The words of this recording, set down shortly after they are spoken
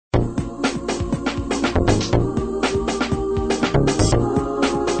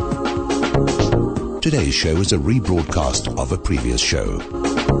Today's show is a rebroadcast of a previous show.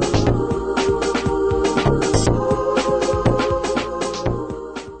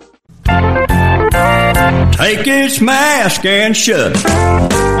 Take this mask and shove it.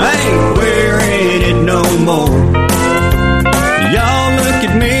 I ain't wearing it no more. Y'all look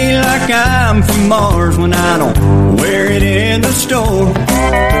at me like I'm from Mars when I don't wear it in the store.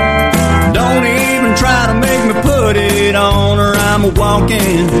 Don't even try to make me put it on or I'm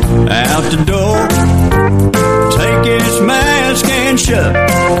walking out the door. Take this mask and shove it.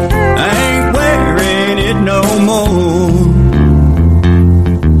 I ain't wearing it no more.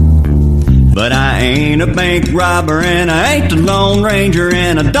 But I ain't a bank robber and I ain't the Lone Ranger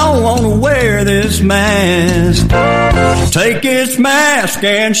and I don't want to wear this mask. Take this mask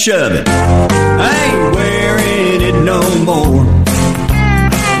and shove it. I ain't wearing it no more.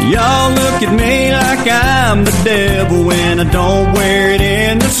 Y'all look at me like I'm the devil when I don't wear it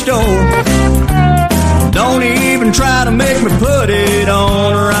in the store. Don't even try to make me put it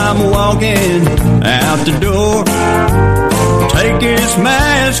on or I'm walking out the door. Take this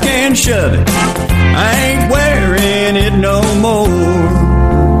mask and shove it. I ain't wearing it no more.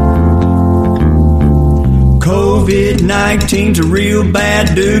 COVID-19's a real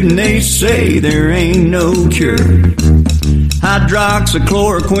bad dude and they say there ain't no cure.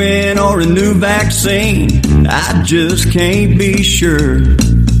 Hydroxychloroquine or a new vaccine, I just can't be sure.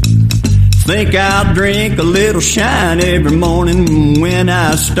 Think I'll drink a little shine every morning when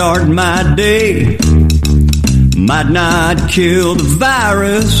I start my day. Might not kill the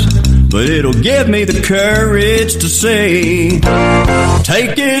virus, but it'll give me the courage to say,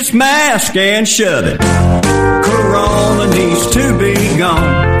 take this mask and shove it. Corona needs to be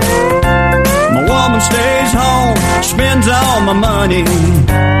gone. My woman stays home, spends all my money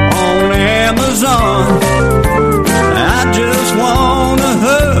on Amazon. I just want to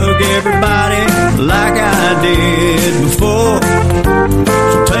hug everybody like I did before.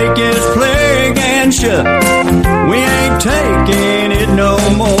 So take this plague and shove it. We ain't taking it no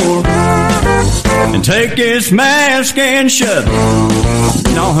more. And take this mask and shove it.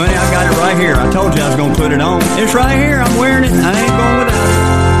 No, honey, I got it right here. I told you I was going to put it on. It's right here. I'm wearing it. I ain't going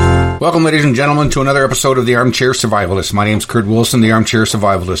without it. Welcome, ladies and gentlemen, to another episode of The Armchair Survivalist. My name's Kurt Wilson, The Armchair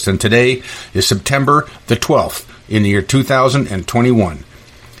Survivalist, and today is September the 12th in the year 2021.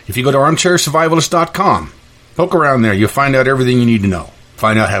 If you go to armchairsurvivalist.com, poke around there, you'll find out everything you need to know.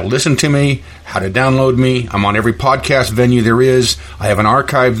 Find out how to listen to me, how to download me. I'm on every podcast venue there is. I have an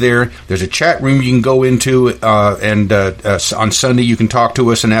archive there. There's a chat room you can go into, and on Sunday you can talk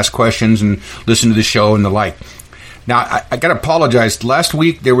to us and ask questions and listen to the show and the like. Now, I got to apologize. Last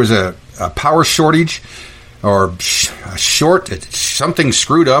week there was a power shortage or something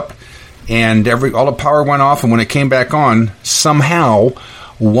screwed up, and all the power went off, and when it came back on, somehow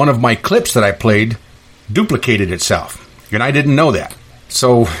one of my clips that I played duplicated itself, and I didn't know that.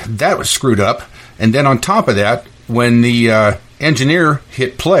 So that was screwed up. And then on top of that, when the engineer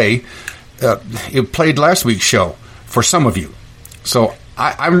hit play, it played last week's show for some of you. So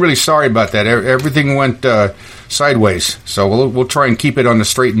I'm really sorry about that. Everything went sideways. So we'll try and keep it on the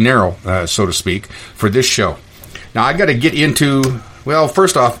straight and narrow, so to speak, for this show. Now, I got to get into, well,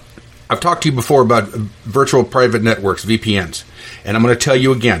 first off, I've talked to you before about virtual private networks, VPNs. And I'm going to tell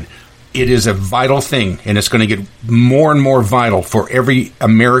you again, it is a vital thing, and it's going to get more and more vital for every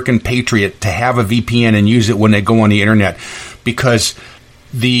American patriot to have a VPN and use it when they go on the internet, because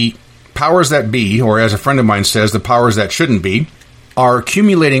the powers that be, or as a friend of mine says, the powers that shouldn't be, are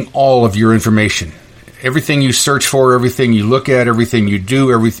accumulating all of your information. Everything you search for, everything you look at, everything you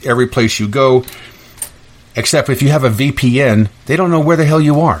do, every place you go, except if you have a VPN, they don't know where the hell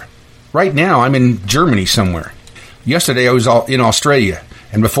you are. Right now, I'm in Germany somewhere. Yesterday, I was in Australia.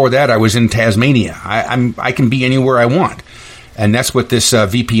 And before that, I was in Tasmania. I can be anywhere I want. And that's what this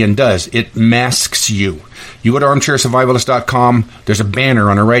VPN does. It masks you. You go to armchairsurvivalist.com. There's a banner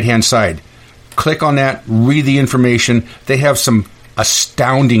on the right-hand side. Click on that. Read the information. They have some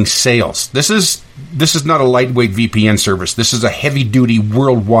astounding sales. This is not a lightweight VPN service. This is a heavy-duty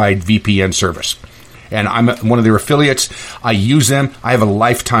worldwide VPN service. And I'm one of their affiliates. I use them. I have a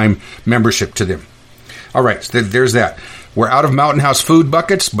lifetime membership to them. All right, so there's that. We're out of Mountain House food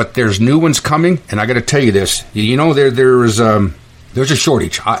buckets, but there's new ones coming, and I got to tell you this. You know, there's a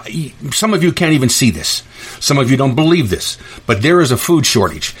shortage. Some of you can't even see this. Some of you don't believe this, but there is a food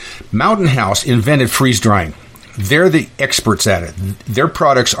shortage. Mountain House invented freeze drying. They're the experts at it. Their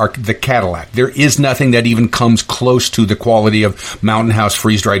products are the Cadillac. There is nothing that even comes close to the quality of Mountain House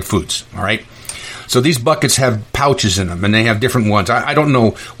freeze-dried foods, all right? So these buckets have pouches in them, and they have different ones. I don't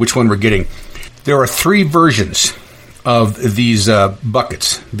know which one we're getting. There are 3 versions of these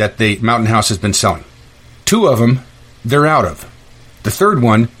buckets that the Mountain House has been selling. 2 of them, they're out of. The third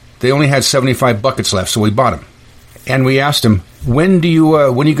one, they only had 75 buckets left, so we bought them. And we asked them, when are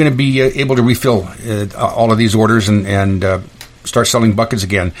you going to be able to refill all of these orders and start selling buckets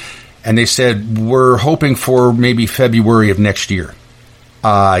again? And they said, we're hoping for maybe February of next year.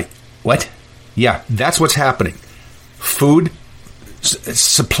 What? Yeah, that's what's happening. Food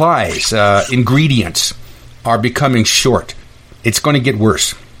supplies, ingredients are becoming short. It's going to get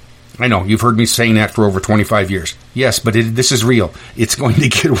worse. I know, you've heard me saying that for over 25 years. Yes, but this is real. It's going to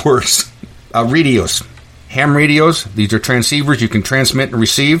get worse. Radios. Ham radios, these are transceivers you can transmit and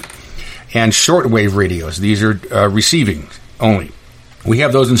receive. And shortwave radios, these are receiving only. We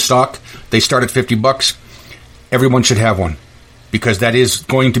have those in stock. They start at $50. Everyone should have one, because that is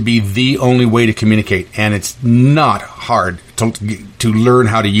going to be the only way to communicate, and it's not hard to learn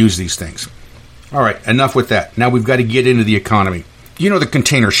how to use these things. All right, enough with that. Now we've got to get into the economy. You know the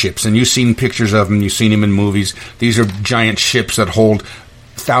container ships, and you've seen pictures of them, you've seen them in movies. These are giant ships that hold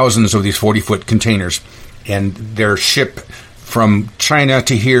thousands of these 40-foot containers, and they're shipped from China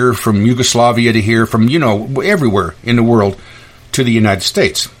to here, from Yugoslavia to here, from, everywhere in the world to the United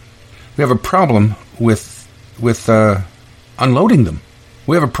States. We have a problem with unloading them.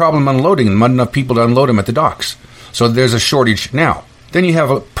 We have a problem unloading them, not enough people to unload them at the docks. So there's a shortage now. Then you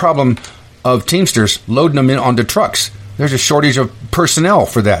have a problem of Teamsters loading them in onto trucks. There's a shortage of personnel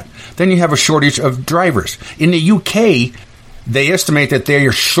for that. Then you have a shortage of drivers. In the UK, they estimate that they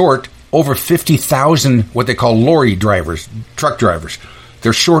are short over 50,000 what they call lorry drivers, truck drivers.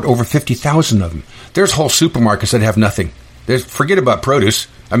 They're short over 50,000 of them. There's whole supermarkets that have nothing. Forget about produce.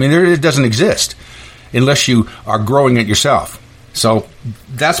 I mean, it doesn't exist unless you are growing it yourself. So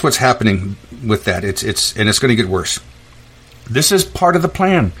that's what's happening with that. It's going to get worse. This is part of the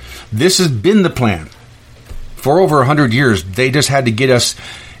plan. This has been the plan. For over 100 years, they just had to get us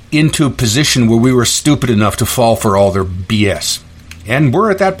into a position where we were stupid enough to fall for all their BS. And we're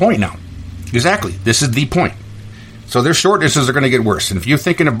at that point now. Exactly. This is the point. So their shortages are going to get worse. And if you're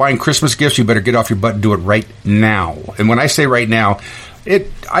thinking of buying Christmas gifts, you better get off your butt and do it right now. And when I say right now,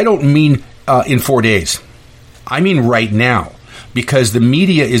 I don't mean in 4 days. I mean right now. Because the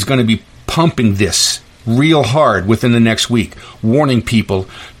media is going to be pumping this real hard within the next week, warning people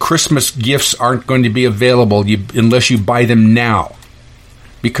Christmas gifts aren't going to be available unless you buy them now.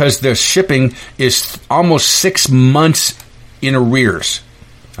 Because the shipping is almost 6 months in arrears.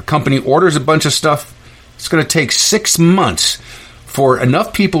 A company orders a bunch of stuff. It's going to take 6 months for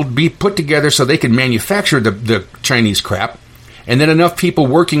enough people to be put together so they can manufacture the Chinese crap, and then enough people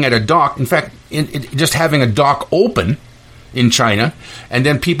working at a dock, in fact, just having a dock open in China, and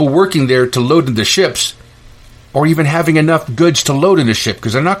then people working there to load the ships, or even having enough goods to load in the ship,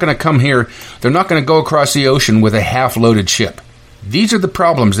 because they're not going to come here, they're not going to go across the ocean with a half-loaded ship. These are the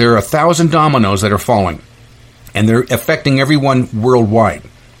problems. There are 1,000 dominoes that are falling, and they're affecting everyone worldwide.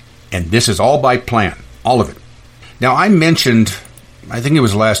 And this is all by plan. All of it. Now, I mentioned, I think it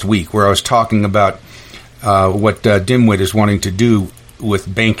was last week, where I was talking about what Dimwit is wanting to do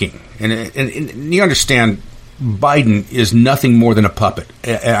with banking. And you understand, Biden is nothing more than a puppet.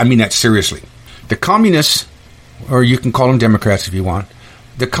 I mean that seriously. The communists, or you can call them Democrats if you want,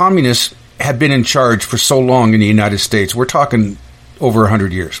 the communists have been in charge for so long in the United States. We're talking over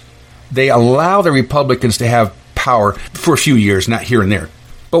 100 years. They allow the Republicans to have power for a few years, not here and there.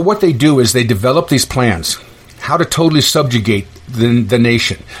 But what they do is they develop these plans, how to totally subjugate the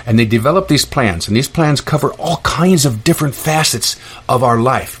nation. And they develop these plans, and these plans cover all kinds of different facets of our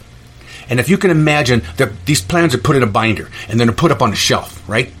life. And if you can imagine that these plans are put in a binder, and then they're put up on a shelf,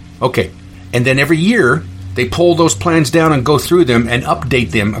 right? Okay. And then every year, they pull those plans down and go through them and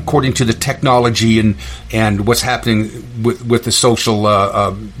update them according to the technology and what's happening with the social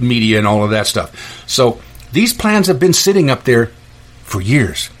media and all of that stuff. So these plans have been sitting up there for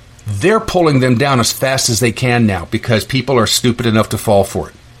years. They're pulling them down as fast as they can now because people are stupid enough to fall for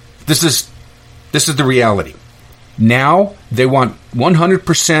it. This is the reality. Now they want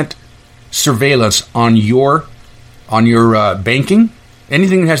 100% surveillance on your banking,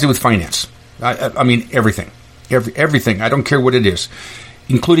 anything that has to do with finance. I mean everything. Everything. I don't care what it is,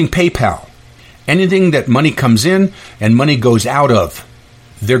 including PayPal. Anything that money comes in and money goes out of,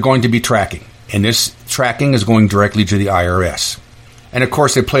 they're going to be tracking. And this tracking is going directly to the IRS. And, of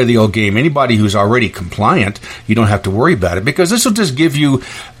course, they play the old game. Anybody who's already compliant, you don't have to worry about it because this will just give you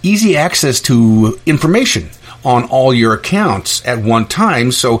easy access to information on all your accounts at one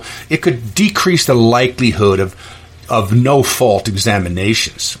time, so it could decrease the likelihood of no-fault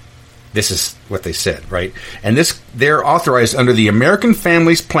examinations. This is what they said, right? And they're authorized under the American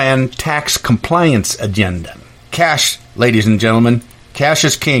Families Plan Tax Compliance Agenda. Cash, ladies and gentlemen, Cash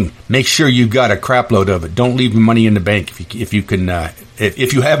is king. Make sure you got a crap load of it. Don't leave money in the bank. If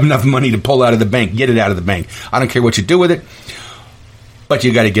you have enough money to pull out of the bank, get it out of the bank. I don't care what you do with it, but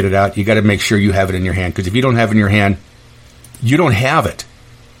you got to get it out. You got to make sure you have it in your hand, because if you don't have it in your hand, you don't have it.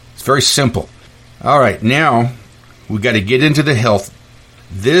 It's very simple. All right, now we got to get into the health.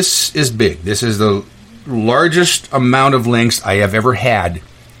 This is big. This is the largest amount of links I have ever had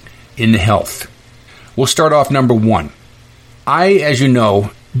in health. We'll start off number 1. I, as you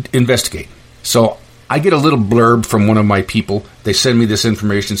know, investigate. So I get a little blurb from one of my people. They send me this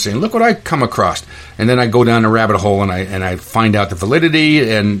information saying, look what I come across. And then I go down a rabbit hole and I find out the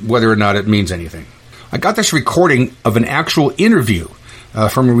validity and whether or not it means anything. I got this recording of an actual interview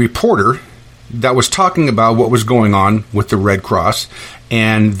from a reporter that was talking about what was going on with the Red Cross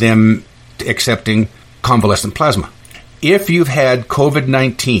and them accepting convalescent plasma. If you've had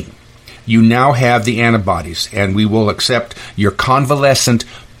COVID-19, you now have the antibodies, and we will accept your convalescent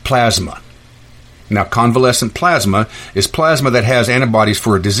plasma. Now, convalescent plasma is plasma that has antibodies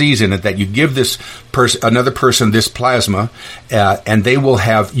for a disease in it, that you give this another person this plasma, and they will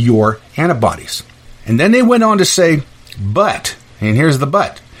have your antibodies. And then they went on to say, but, and here's the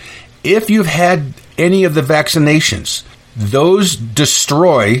but, if you've had any of the vaccinations, those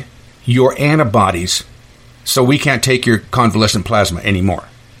destroy your antibodies, so we can't take your convalescent plasma anymore.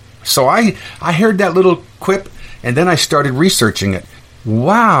 So I heard that little quip, and then I started researching it.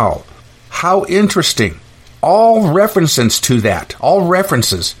 Wow, how interesting. All references to that, all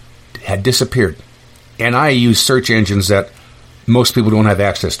references had disappeared. And I use search engines that most people don't have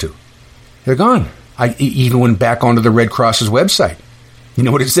access to. They're gone. I even went back onto the Red Cross's website. You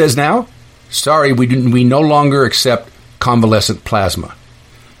know what it says now? Sorry, we no longer accept convalescent plasma.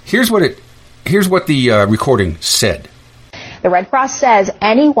 Here's what the recording said. The Red Cross says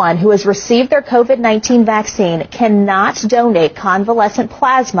anyone who has received their COVID-19 vaccine cannot donate convalescent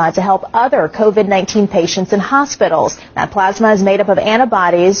plasma to help other COVID-19 patients in hospitals. That plasma is made up of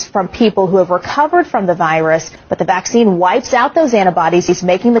antibodies from people who have recovered from the virus, but the vaccine wipes out those antibodies,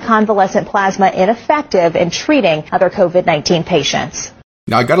 making the convalescent plasma ineffective in treating other COVID-19 patients.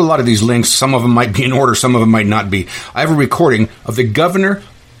 Now, I got a lot of these links. Some of them might be in order, some of them might not be. I have a recording of the governor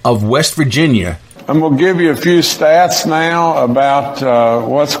of West Virginia. I'm going to give you a few stats now about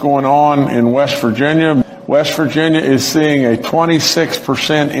what's going on in West Virginia. West Virginia is seeing a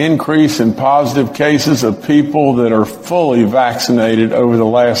 26% increase in positive cases of people that are fully vaccinated over the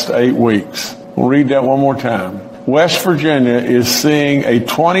last 8 weeks. We'll read that one more time. West Virginia is seeing a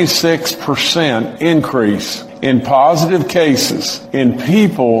 26% increase in positive cases in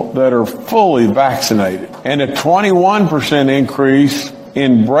people that are fully vaccinated, and a 21% increase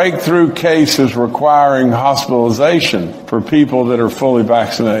in breakthrough cases requiring hospitalization for people that are fully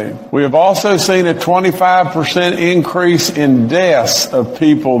vaccinated. We have also seen a 25% increase in deaths of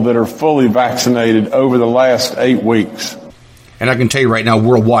people that are fully vaccinated over the last 8 weeks. And I can tell you right now,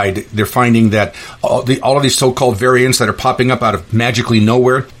 worldwide, they're finding that all of these so-called variants that are popping up out of magically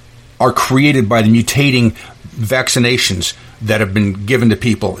nowhere are created by the mutating vaccinations that have been given to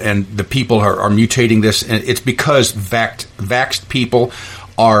people, and the people are mutating this, and it's because vaxxed people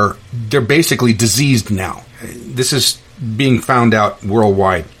they're basically diseased now. This is being found out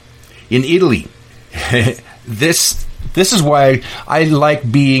worldwide. In Italy, this is why I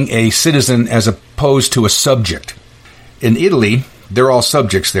like being a citizen as opposed to a subject. In Italy, they're all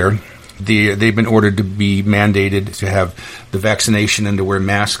subjects there. They've been ordered to be mandated to have the vaccination and to wear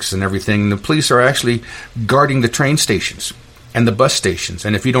masks and everything. The police are actually guarding the train stations and the bus stations.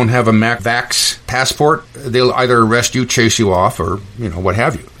 And if you don't have a vax passport, they'll either arrest you, chase you off, or, what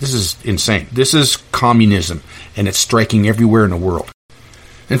have you. This is insane. This is communism, and it's striking everywhere in the world.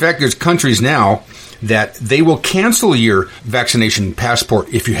 In fact, there's countries now that they will cancel your vaccination passport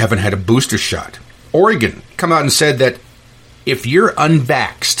if you haven't had a booster shot. Oregon come out and said that if you're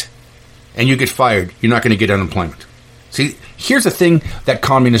unvaxxed and you get fired, you're not going to get unemployment. See, here's the thing that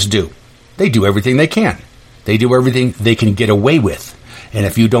communists do. They do everything they can. They do everything they can get away with. And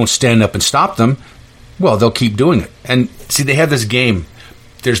if you don't stand up and stop them, well, they'll keep doing it. And see, they have this game.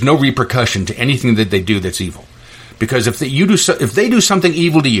 There's no repercussion to anything that they do that's evil. Because if they do something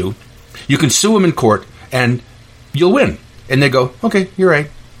evil to you, you can sue them in court and you'll win. And they go, okay, you're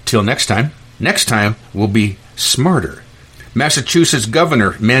right. Till next time. Next time, we'll be smarter. Massachusetts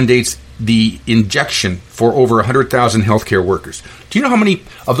governor mandates the injection for over 100,000 healthcare workers. Do you know how many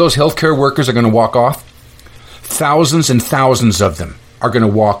of those healthcare workers are going to walk off? Thousands and thousands of them are going to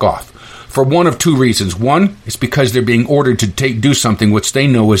walk off for one of two reasons. One is because they're being ordered to do something which they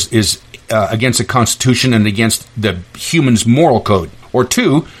know is against the Constitution and against the human's moral code. Or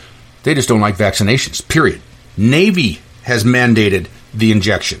two, they just don't like vaccinations, period. Navy has mandated the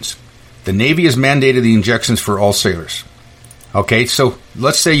injections. The Navy has mandated the injections for all sailors. Okay, so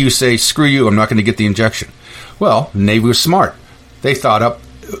let's say you say, screw you, I'm not going to get the injection. Well, the Navy was smart. They thought up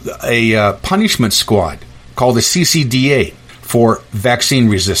a punishment squad called the CCDA for vaccine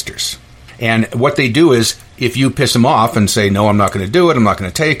resistors. And what they do is, if you piss them off and say, no, I'm not going to do it, I'm not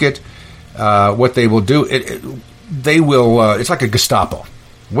going to take it, what they will do, it's like a Gestapo.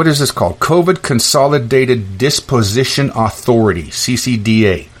 What is this called? COVID Consolidated Disposition Authority,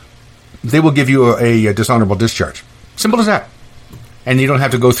 CCDA. They will give you a dishonorable discharge. Simple as that. And you don't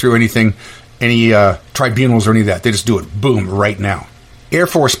have to go through anything, any tribunals or any of that. They just do it, boom, right now. Air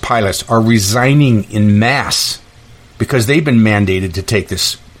Force pilots are resigning in mass because they've been mandated to take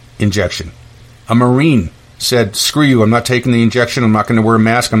this injection. A Marine said, screw you, I'm not taking the injection, I'm not going to wear a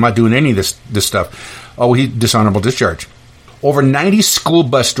mask, I'm not doing any of this stuff. Oh, he dishonorable discharge. Over 90 school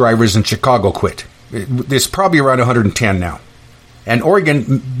bus drivers in Chicago quit. There's probably around 110 now. And Oregon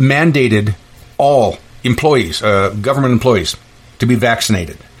mandated all employees, government employees, to be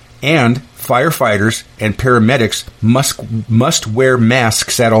vaccinated. And firefighters and paramedics must wear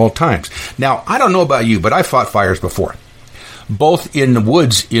masks at all times. Now, I don't know about you, but I fought fires before. Both in the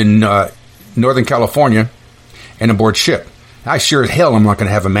woods in Northern California and aboard ship. I sure as hell am not going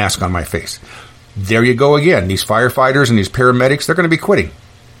to have a mask on my face. There you go again. These firefighters and these paramedics, they're going to be quitting.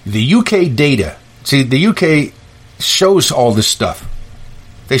 The UK data. See, the UK shows all this stuff.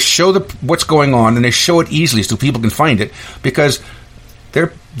 They show what's going on, and they show it easily so people can find it, because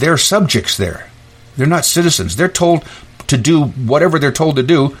they're subjects there. They're not citizens. They're told to do whatever they're told to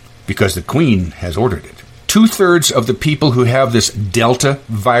do because the Queen has ordered it. 2/3 of the people who have this Delta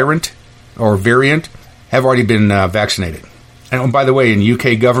variant have already been vaccinated. And by the way, in the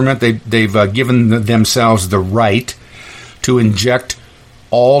UK government, they've given themselves the right to inject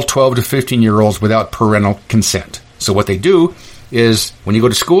all 12 to 15-year-olds without parental consent. So what they do is, when you go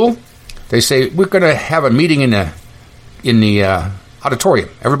to school, they say, we're going to have a meeting in the auditorium.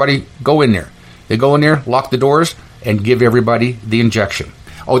 Everybody go in there. They go in there, lock the doors, and give everybody the injection.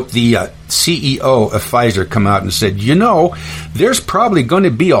 Oh, the CEO of Pfizer come out and said, there's probably going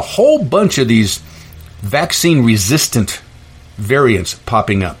to be a whole bunch of these vaccine-resistant variants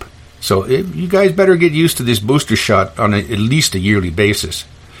popping up. So you guys better get used to this booster shot on at least a yearly basis.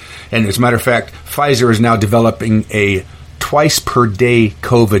 And as a matter of fact, Pfizer is now developing a twice-per-day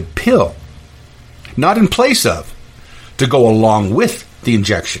COVID pill. Not in place of, to go along with the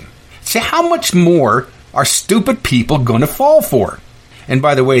injection. See, how much more are stupid people going to fall for? And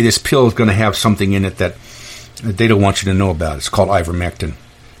by the way, this pill is going to have something in it that they don't want you to know about. It's called ivermectin.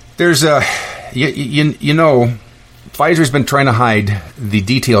 There's Pfizer's been trying to hide the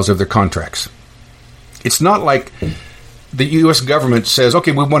details of their contracts. It's not like the U.S. government says,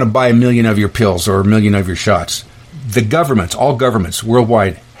 okay, we want to buy 1 million of your pills or 1 million of your shots. The governments, all governments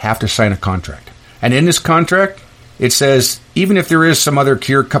worldwide, have to sign a contract. And in this contract, it says, even if there is some other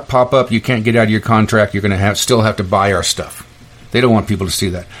cure pop up, you can't get out of your contract, you're going to still have to buy our stuff. They don't want people to see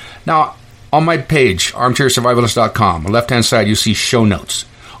that. Now, on my page, armchairsurvivalist.com, on the left-hand side, you see show notes.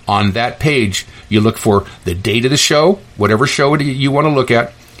 On that page, you look for the date of the show, whatever show you want to look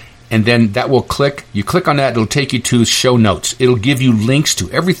at, and then that will you click on that, it'll take you to show notes. It'll give you links to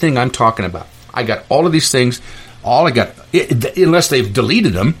everything I'm talking about. I got all of these things, unless they've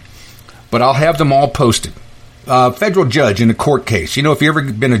deleted them, but I'll have them all posted. Federal judge in a court case. If you've ever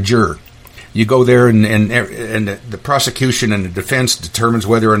been a juror, you go there and the prosecution and the defense determines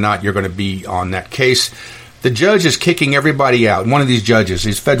whether or not you're going to be on that case. The judge is kicking everybody out. One of these judges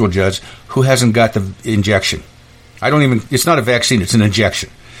is federal judge who hasn't got the injection. It's not a vaccine, it's an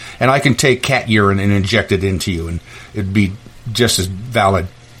injection. And I can take cat urine and inject it into you, and it'd be just as valid.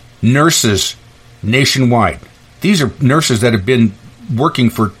 Nurses nationwide. These are nurses that have been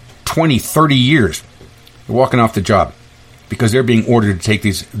working for 20, 30 years. They're walking off the job because they're being ordered to take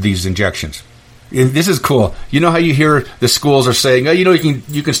these injections. This is cool. You know how you hear the schools are saying,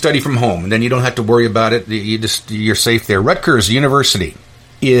 you can study from home, and then you don't have to worry about it. You're safe there. Rutgers University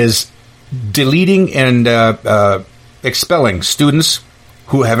is deleting and expelling students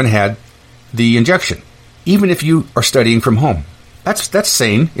who haven't had the injection, even if you are studying from home. That's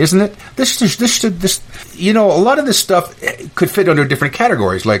sane, isn't it? A lot of this stuff could fit under different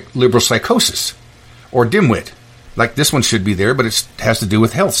categories, like liberal psychosis or dimwit. Like this one should be there, but it has to do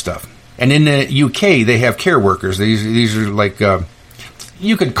with health stuff. And in the UK, they have care workers. These are like,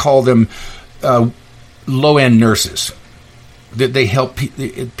 you could call them low-end nurses. They help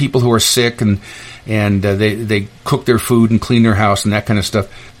people who are sick, and they cook their food and clean their house and that kind of stuff.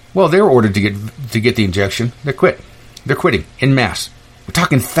 Well, they're ordered to get the injection. They're quitting en masse. We're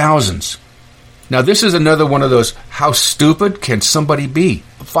talking thousands. Now, this is another one of those, how stupid can somebody be?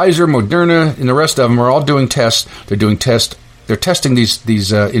 Pfizer, Moderna, and the rest of them are all doing tests. They're testing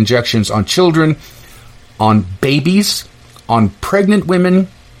these injections on children, on babies, on pregnant women.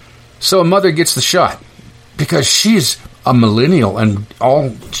 So a mother gets the shot because she's a millennial and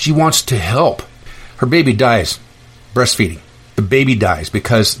all she wants to help. Her baby dies breastfeeding. The baby dies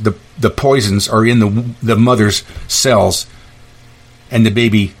because the poisons are in the mother's cells, and the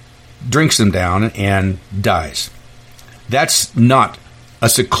baby drinks them down and dies. That's not a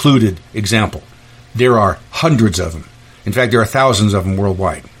secluded example. There are hundreds of them. In fact, there are thousands of them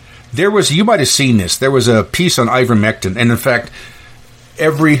worldwide. You might have seen this. There was a piece on ivermectin, and in fact,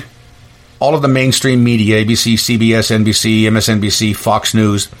 all of the mainstream media, ABC, CBS, NBC, MSNBC, Fox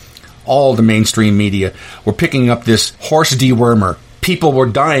News, all the mainstream media were picking up this horse dewormer. People were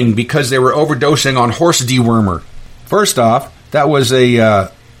dying because they were overdosing on horse dewormer. First off, that was a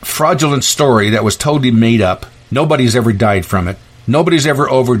fraudulent story that was totally made up. Nobody's ever died from it. Nobody's ever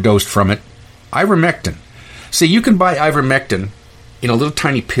overdosed from it. Ivermectin. See, you can buy ivermectin in a little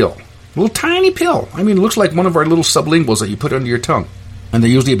tiny pill. Little tiny pill. I mean, it looks like one of our little sublinguals that you put under your tongue. And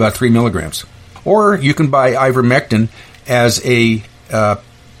they're usually about 3 milligrams. Or you can buy ivermectin as a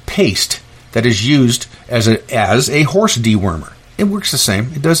paste that is used as a horse dewormer. It works the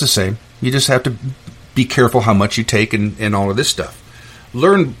same. It does the same. You just have to be careful how much you take and all of this stuff.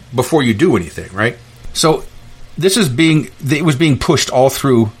 Learn before you do anything, right? So it was being pushed all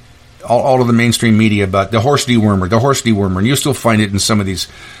through all of the mainstream media about the horse dewormer, and you'll still find it in some of these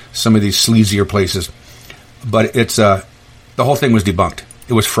sleazier places. But it's the whole thing was debunked.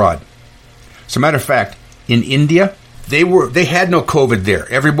 It was fraud. As a matter of fact, in India, they had no COVID there.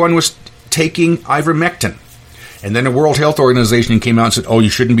 Everyone was taking ivermectin. And then the World Health Organization came out and said, oh, you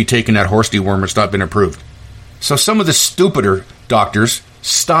shouldn't be taking that horse dewormer. It's not been approved. So some of the stupider doctors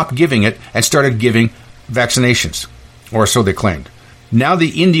stopped giving it and started giving vaccinations, or so they claimed. Now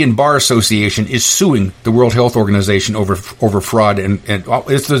the Indian Bar Association is suing the World Health Organization over fraud, and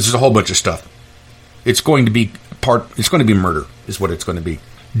there's a whole bunch of stuff. It's going to be murder, is what it's going to be.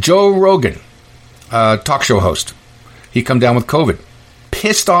 Joe Rogan, talk show host, he come down with COVID,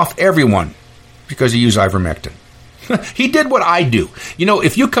 pissed off everyone because he used ivermectin. He did what I do. You know,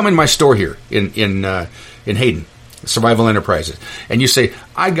 if you come in my store here in Hayden, Survival Enterprises, and you say,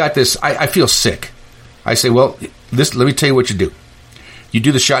 I got this, I feel sick. I say, well, let me tell you what you do. You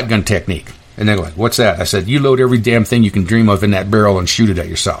do the shotgun technique. And they're like, what's that? I said, you load every damn thing you can dream of in that barrel and shoot it at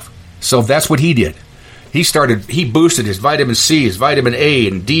yourself. So that's what he did. He boosted his vitamin C, his vitamin A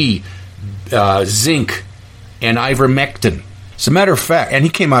and D, zinc, and ivermectin. As a matter of fact, and he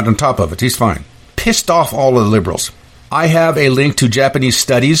came out on top of it. He's fine. Pissed off all of the liberals. I have a link to Japanese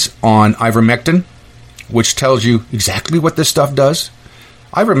studies on ivermectin, which tells you exactly what this stuff does.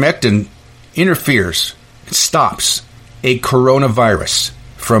 Ivermectin interferes, stops a coronavirus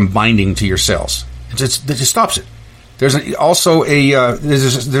from binding to your cells. It just stops it. There's also a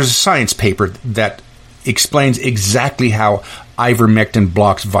science paper that explains exactly how ivermectin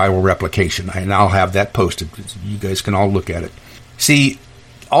blocks viral replication, and I'll have that posted. You guys can all look at it. See,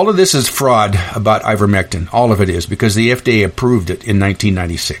 all of this is fraud about ivermectin. All of it is, because the FDA approved it in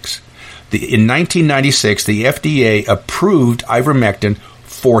 1996. In 1996, the FDA approved ivermectin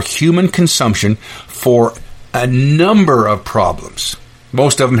for human consumption for a number of problems,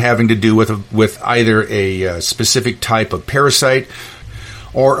 most of them having to do with either a specific type of parasite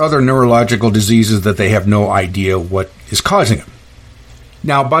or other neurological diseases that they have no idea what is causing them.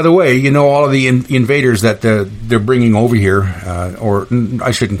 Now, by the way, you know, all of the invaders that they're bringing over here, or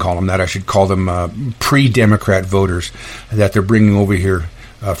I shouldn't call them that, I should call them pre-Democrat voters that they're bringing over here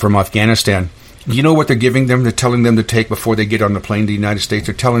from Afghanistan. You know what they're giving them? They're telling them to take before they get on the plane to the United States.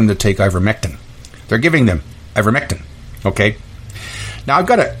 They're telling them to take ivermectin. They're giving them ivermectin, okay? Now, I've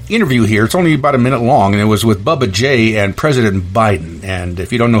got an interview here. It's only about a minute long, and it was with Bubba J and President Biden. And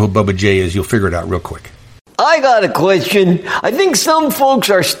if you don't know who Bubba J is, you'll figure it out real quick. I got a question. I think some folks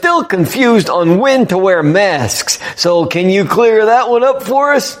are still confused on when to wear masks. So can you clear that one up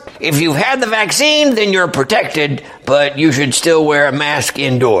for us? If you've had the vaccine, then you're protected, but you should still wear a mask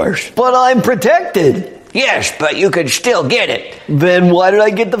indoors. But I'm protected. Yes, but you could still get it. Then why did I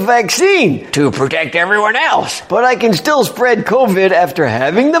get the vaccine? To protect everyone else. But I can still spread COVID after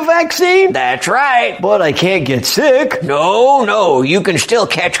having the vaccine? That's right. But I can't get sick. No, you can still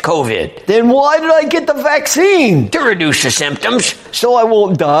catch COVID. Then why did I get the vaccine? To reduce the symptoms. So I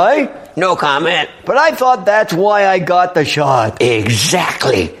won't die? No comment. But I thought that's why I got the shot.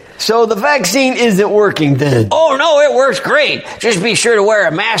 Exactly. So the vaccine isn't working then? Oh, no, it works great. Just be sure to wear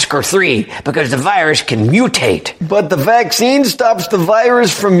a mask or 3 because the virus can mutate. But the vaccine stops the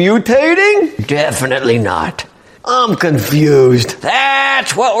virus from mutating? Definitely not. I'm confused.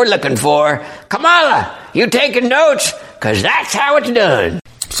 That's what we're looking for. Kamala, you taking notes? Because that's how it's done.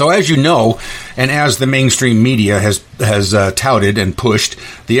 So as you know, and as the mainstream media has touted and pushed,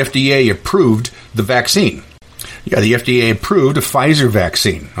 the FDA approved the vaccine. Yeah, the FDA approved a Pfizer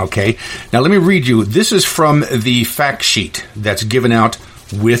vaccine, okay? Now, let me read you. This is from the fact sheet that's given out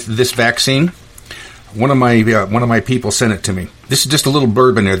with this vaccine. One of my people sent it to me. This is just a little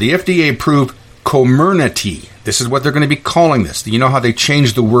blurb in there. The FDA approved Comirnaty. This is what they're going to be calling this. You know how they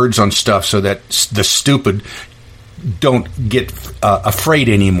change the words on stuff so that the stupid don't get afraid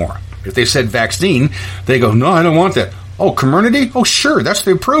anymore. If they said vaccine, they go, no, I don't want that. Oh, Comirnaty? Oh, sure, that's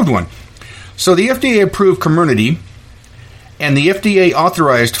the approved one. So the FDA approved Comirnaty, and the FDA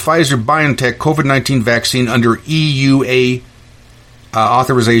authorized Pfizer-BioNTech COVID-19 vaccine under EUA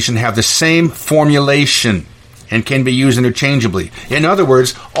authorization have the same formulation and can be used interchangeably. In other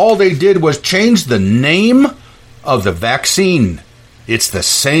words, all they did was change the name of the vaccine. It's the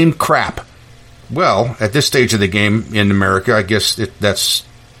same crap. Well, at this stage of the game in America, I guess that's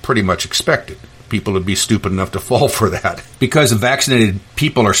pretty much expected. People would be stupid enough to fall for that. Because vaccinated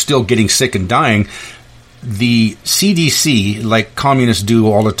people are still getting sick and dying, the CDC, like communists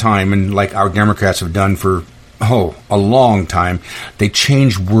do all the time, and like our Democrats have done for, a long time, they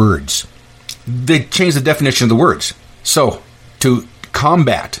change words. They change the definition of the words. So, to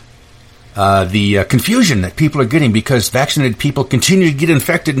combat the confusion that people are getting because vaccinated people continue to get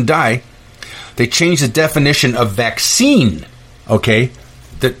infected and die, they changed the definition of vaccine, okay?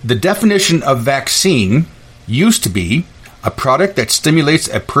 The definition of vaccine used to be a product that stimulates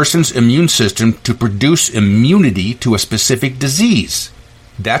a person's immune system to produce immunity to a specific disease.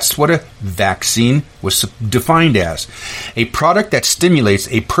 That's what a vaccine was defined as. A product that stimulates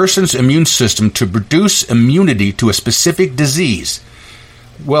a person's immune system to produce immunity to a specific disease.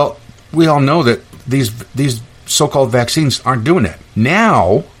 Well, we all know that these so-called vaccines aren't doing that.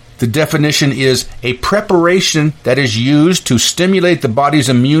 Now, the definition is a preparation that is used to stimulate the body's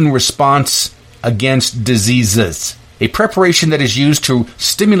immune response against diseases. A preparation that is used to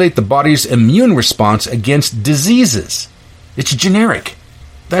stimulate the body's immune response against diseases. It's generic.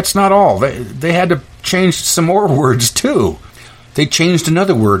 That's not all. They had to change some more words too. They changed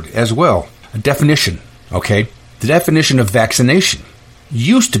another word as well. A definition, okay? The definition of vaccination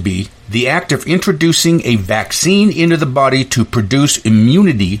used to be the act of introducing a vaccine into the body to produce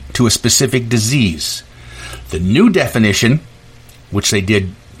immunity to a specific disease. The new definition, which they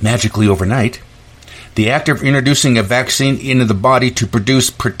did magically overnight, the act of introducing a vaccine into the body to produce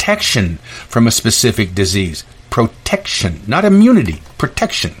protection from a specific disease. Protection, not immunity,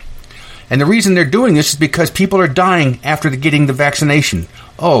 protection. And the reason they're doing this is because people are dying after getting the vaccination.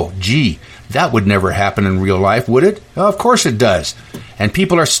 Oh, gee, that would never happen in real life, would it? Oh, of course it does. And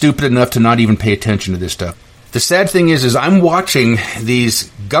people are stupid enough to not even pay attention to this stuff. The sad thing is I'm watching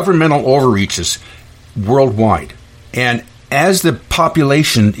these governmental overreaches worldwide. And as the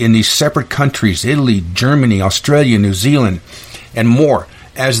population in these separate countries, Italy, Germany, Australia, New Zealand, and more,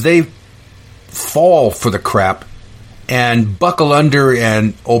 as they fall for the crap and buckle under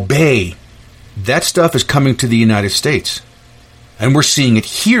and obey, that stuff is coming to the United States. And we're seeing it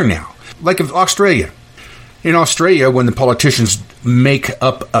here now. Like in Australia. In Australia, when the politicians make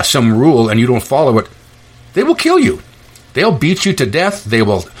up some rule and you don't follow it, they will kill you. They'll beat you to death. They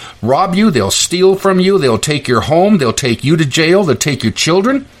will rob you. They'll steal from you. They'll take your home. They'll take you to jail. They'll take your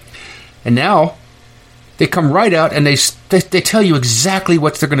children. And now they come right out and they tell you exactly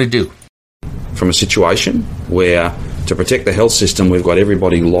what they're going to do. From a situation where, to protect the health system, we've got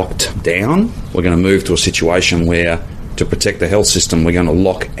everybody locked down, we're going to move to a situation where, to protect the health system, we're going to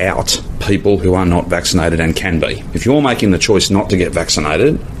lock out people who are not vaccinated and can be. If you're making the choice not to get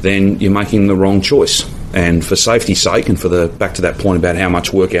vaccinated, then you're making the wrong choice. And for safety's sake, and back to that point about how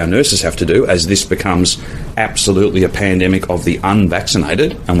much work our nurses have to do, as this becomes absolutely a pandemic of the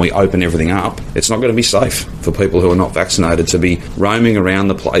unvaccinated and we open everything up, it's not going to be safe for people who are not vaccinated to be roaming around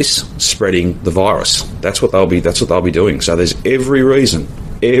the place spreading the virus. That's what they'll be doing. So there's every reason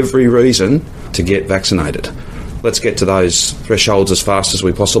to get vaccinated. Let's get to those thresholds as fast as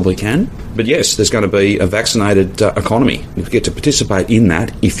we possibly can. But yes, there's going to be a vaccinated economy. You get to participate in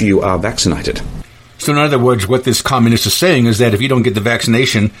that if you are vaccinated. So in other words, what this communist is saying is that if you don't get the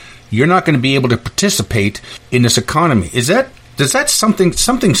vaccination, you're not going to be able to participate in this economy. Does that something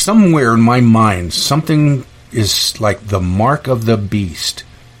somewhere in my mind, something is like the mark of the beast,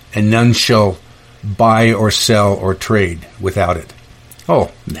 and none shall buy or sell or trade without it.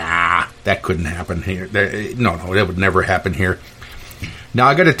 Oh, nah, that couldn't happen here. No, that would never happen here. Now,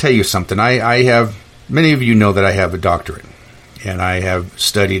 I got to tell you something. I have, many of you know that I have a doctorate, and I have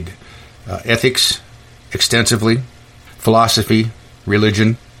studied ethics extensively, philosophy,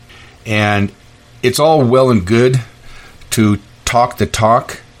 religion, and it's all well and good to talk the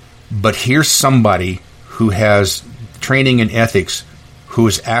talk, but here's somebody who has training in ethics who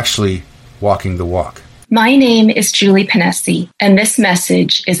is actually walking the walk. My name is Julie Panesi, and this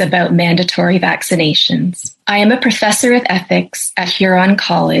message is about mandatory vaccinations. I am a professor of ethics at Huron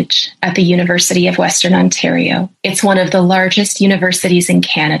College at the University of Western Ontario. It's one of the largest universities in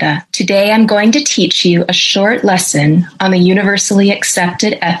Canada. Today, I'm going to teach you a short lesson on the universally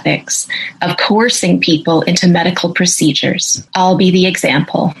accepted ethics of coercing people into medical procedures. I'll be the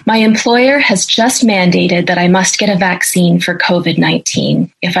example. My employer has just mandated that I must get a vaccine for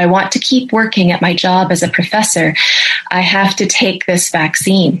COVID-19. If I want to keep working at my job as a professor, I have to take this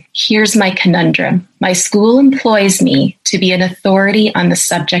vaccine. Here's my conundrum. My school employs me to be an authority on the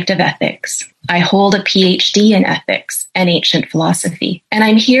subject of ethics. I hold a PhD in ethics and ancient philosophy. And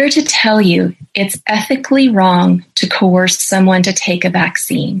I'm here to tell you it's ethically wrong to coerce someone to take a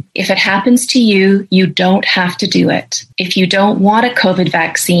vaccine. If it happens to you, you don't have to do it. If you don't want a COVID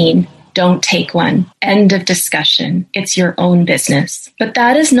vaccine, don't take one. End of discussion. It's your own business. But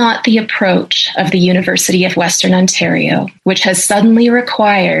that is not the approach of the University of Western Ontario, which has suddenly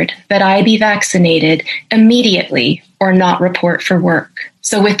required that I be vaccinated immediately or not report for work.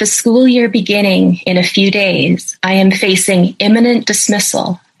 So with the school year beginning in a few days, I am facing imminent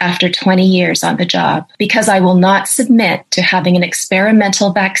dismissal after 20 years on the job because I will not submit to having an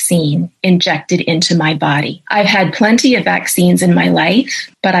experimental vaccine injected into my body. I've had plenty of vaccines in my life,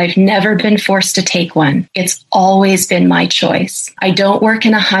 but I've never been forced to take one. It's always been my choice. I don't work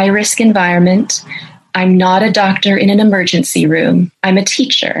in a high-risk environment. I'm not a doctor in an emergency room. I'm a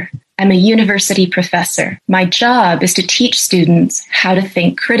teacher. I'm a university professor. My job is to teach students how to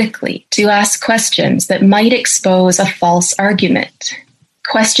think critically, to ask questions that might expose a false argument.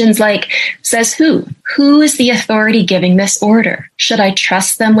 Questions like, says who? Who is the authority giving this order? Should I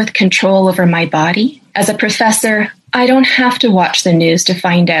trust them with control over my body? As a professor, I don't have to watch the news to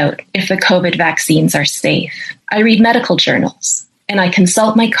find out if the COVID vaccines are safe. I read medical journals, and I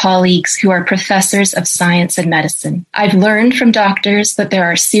consult my colleagues who are professors of science and medicine. I've learned from doctors that there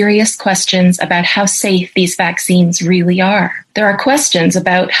are serious questions about how safe these vaccines really are. There are questions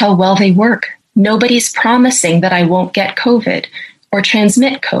about how well they work. Nobody's promising that I won't get COVID or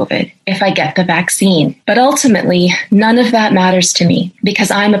transmit COVID if I get the vaccine. But ultimately, none of that matters to me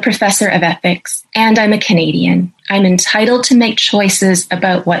because I'm a professor of ethics and I'm a Canadian. I'm entitled to make choices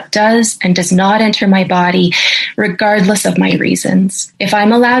about what does and does not enter my body, regardless of my reasons. If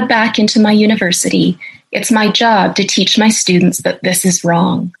I'm allowed back into my university, it's my job to teach my students that this is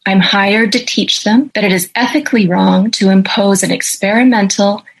wrong. I'm hired to teach them that it is ethically wrong to impose an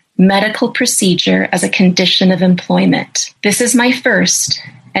experimental medical procedure as a condition of employment. This is my first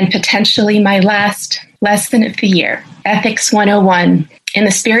and potentially my last lesson of the year. Ethics 101. In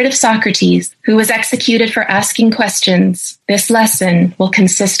the spirit of Socrates, who was executed for asking questions, this lesson will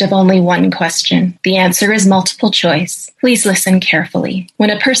consist of only one question. The answer is multiple choice. Please listen carefully. When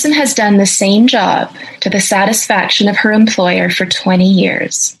a person has done the same job to the satisfaction of her employer for 20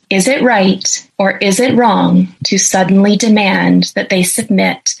 years, is it right or is it wrong to suddenly demand that they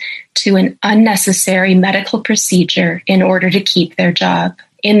submit to an unnecessary medical procedure in order to keep their job?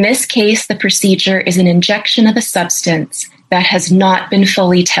 In this case, the procedure is an injection of a substance that has not been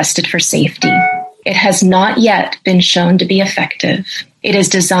fully tested for safety. It has not yet been shown to be effective. It is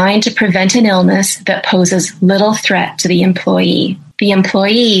designed to prevent an illness that poses little threat to the employee. The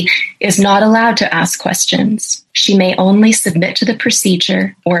employee is not allowed to ask questions. She may only submit to the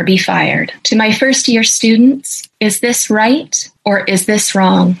procedure or be fired. To my first-year students, is this right or is this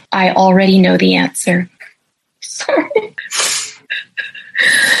wrong? I already know the answer. Sorry.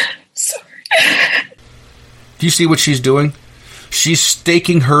 Do you see what she's doing? She's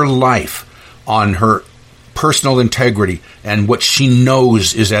staking her life on her personal integrity and what she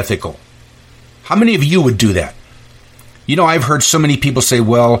knows is ethical. How many of you would do that? You know, I've heard so many people say,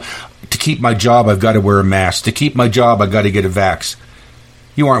 well, to keep my job, I've got to wear a mask. To keep my job, I've got to get a vax.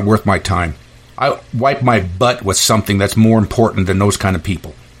 You aren't worth my time. I wipe my butt with something that's more important than those kind of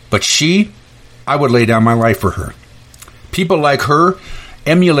people. But I would lay down my life for her. People like her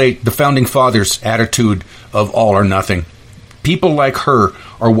emulate the Founding Fathers' attitude of all or nothing. People like her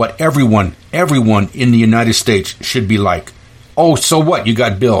are what everyone in the United States should be like. Oh, so what? You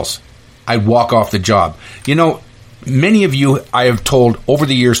got bills. I'd walk off the job. You know, many of you I have told over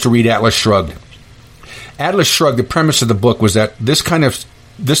the years to read Atlas Shrugged. Atlas Shrugged, the premise of the book was that this kind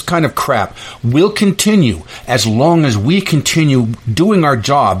of crap will continue as long as we continue doing our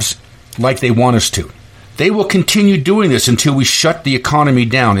jobs like they want us to. They will continue doing this until we shut the economy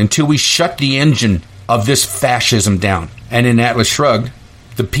down, until we shut the engine of this fascism down. And in Atlas Shrugged,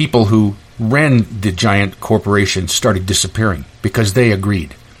 the people who ran the giant corporation started disappearing because they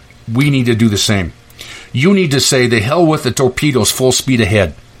agreed. We need to do the same. You need to say, the hell with the torpedoes, full speed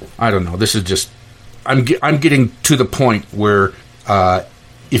ahead. I don't know. This is just... I'm getting to the point where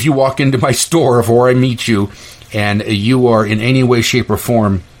if you walk into my store or I meet you and you are in any way, shape, or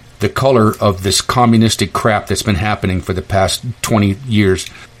form the color of this communistic crap that's been happening for the past 20 years,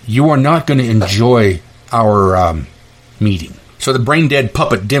 you are not going to enjoy our meeting. So the brain-dead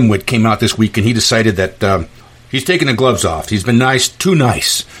puppet Dimwit came out this week and he decided that he's taking the gloves off. He's been nice, too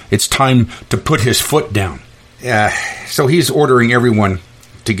nice. It's time to put his foot down. So he's ordering everyone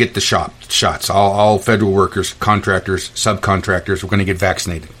to get the shots. All federal workers, contractors, subcontractors, we're going to get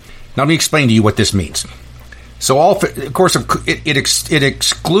vaccinated. Now let me explain to you what this means. So of course, it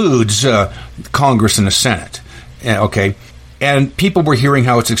excludes Congress and the Senate. Okay. And people were hearing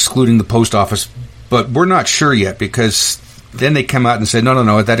how it's excluding the post office, but we're not sure yet because then they come out and say,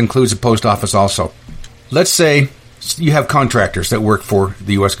 no, that includes the post office also. Let's say you have contractors that work for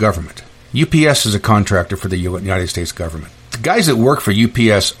the U.S. government. UPS is a contractor for the United States government. The guys that work for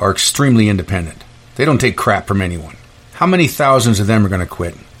UPS are extremely independent. They don't take crap from anyone. How many thousands of them are going to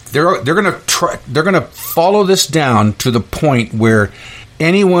quit? They're going to follow this down to the point where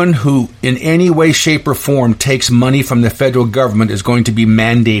anyone who in any way, shape, or form takes money from the federal government is going to be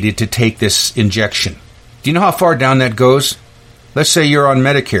mandated to take this injection. Do you know how far down that goes? Let's say you're on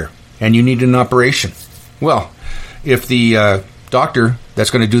Medicare and you need an operation. Well, if the doctor that's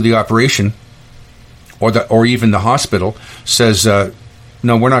going to do the operation or even the hospital says,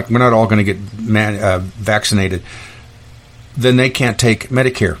 no, we're not all going to get vaccinated, then they can't take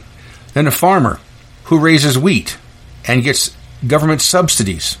Medicare. Then a farmer who raises wheat and gets government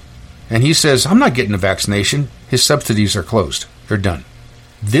subsidies, and he says, I'm not getting a vaccination, his subsidies are closed. They're done.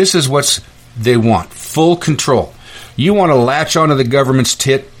 This is what they want, full control. You want to latch onto the government's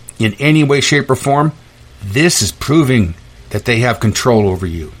tit in any way, shape, or form? This is proving that they have control over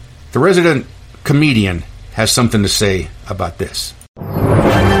you. The resident comedian has something to say about this.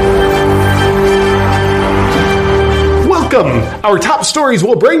 Welcome! Our top stories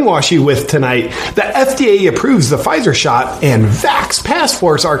we'll brainwash you with tonight. The FDA approves the Pfizer shot, and Vax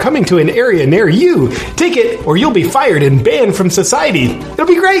passports are coming to an area near you. Take it, or you'll be fired and banned from society. It'll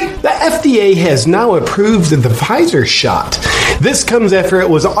be great! The FDA has now approved the Pfizer shot. This comes after it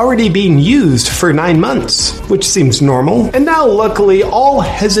was already being used for 9 months, which seems normal. And now, luckily, all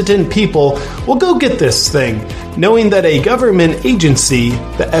hesitant people will go get this thing, knowing that a government agency,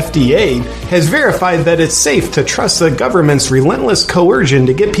 the FDA, has verified that it's safe to trust the government's relentless coercion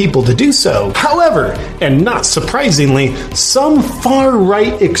to get people to do so. However, and not surprisingly, some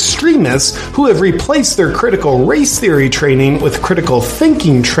far-right extremists who have replaced their critical race theory training with critical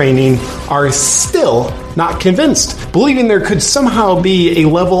thinking training are still not convinced, believing there could somehow be a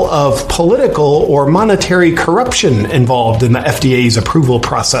level of political or monetary corruption involved in the FDA's approval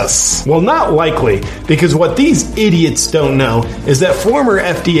process. Well, not likely, because what these idiots don't know is that former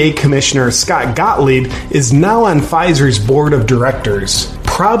FDA Commissioner Scott Gottlieb is now on Pfizer's board of directors,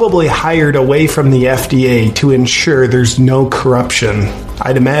 probably hired away from the FDA to ensure there's no corruption.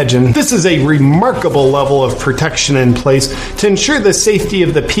 I'd imagine. This is a remarkable level of protection in place to ensure the safety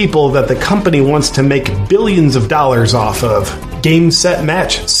of the people that the company wants to make billions of dollars off of. Game, set,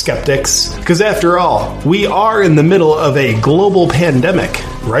 match, skeptics. Because after all, we are in the middle of a global pandemic.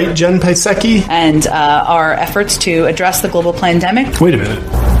 Right, Jen Pisecki? And our efforts to address the global pandemic. Wait a minute.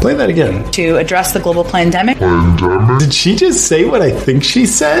 Play that again. To address the global pandemic. Did she just say what I think she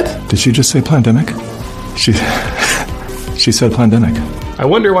said? Did she just say pandemic? She said pandemic. I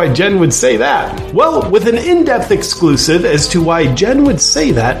wonder why Jen would say that. Well, with an in-depth exclusive as to why Jen would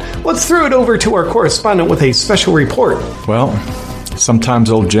say that, let's throw it over to our correspondent with a special report. Well, sometimes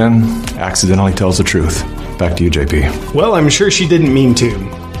old Jen accidentally tells the truth. Back to you, JP. Well, I'm sure she didn't mean to.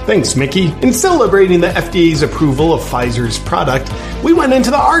 Thanks, Mickey. In celebrating the FDA's approval of Pfizer's product, we went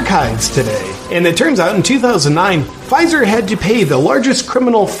into the archives today. And it turns out in 2009, Pfizer had to pay the largest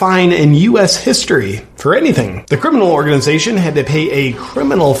criminal fine in U.S. history for anything. The criminal organization had to pay a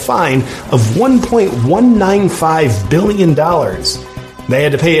criminal fine of $1.195 billion. They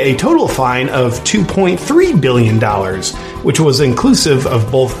had to pay a total fine of $2.3 billion, which was inclusive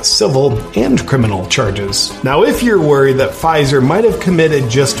of both civil and criminal charges. Now, if you're worried that Pfizer might have committed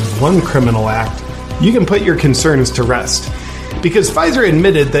just one criminal act, you can put your concerns to rest. because Pfizer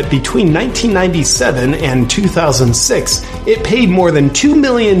admitted that between 1997 and 2006, it paid more than $2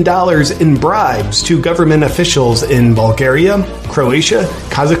 million in bribes to government officials in Bulgaria, Croatia,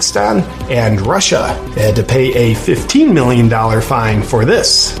 Kazakhstan, and Russia. It had to pay a $15 million fine for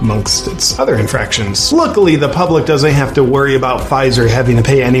this, amongst its other infractions. Luckily, the public doesn't have to worry about Pfizer having to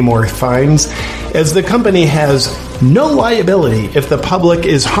pay any more fines, as the company has no liability if the public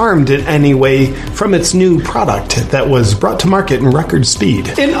is harmed in any way from its new product that was brought to market in record speed.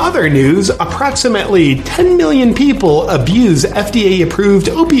 In other news, approximately 10 million people abuse FDA-approved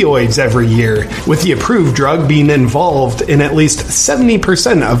opioids every year, with the approved drug being involved in at least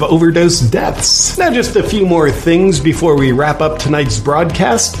 70% of overdose deaths. Now just a few more things before we wrap up tonight's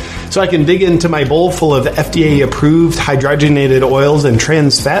broadcast, so I can dig into my bowl full of FDA-approved hydrogenated oils and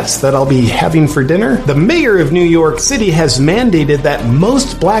trans fats that I'll be having for dinner. The mayor of New York City has mandated that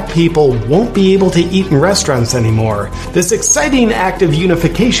most black people won't be able to eat in restaurants anymore. This exciting act of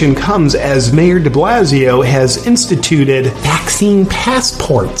unification comes as Mayor de Blasio has instituted vaccine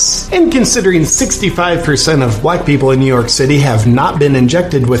passports. And considering 65% of black people in New York City have not been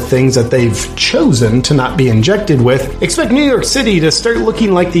injected with things that they've chosen to not be injected with, expect New York City to start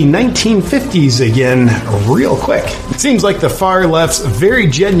looking like the 1950s again real quick. It seems like the far left's very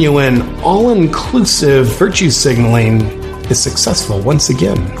genuine, all-inclusive virtue signaling is successful once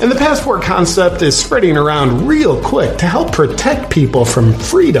again. And the passport concept is spreading around real quick to help protect people from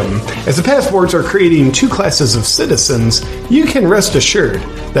freedom. As the passports are creating two classes of citizens, you can rest assured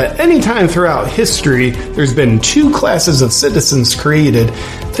that anytime throughout history there's been two classes of citizens created,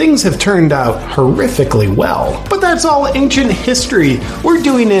 things have turned out horrifically well. But that's all ancient history. We're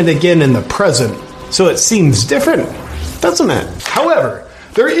doing it again in the present, so it seems different, doesn't it? However,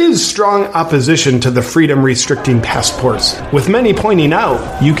 there is strong opposition to the freedom-restricting passports, with many pointing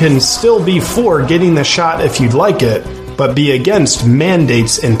out you can still be for getting the shot if you'd like it, but be against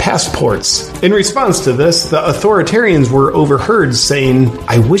mandates and passports. In response to this, the authoritarians were overheard saying,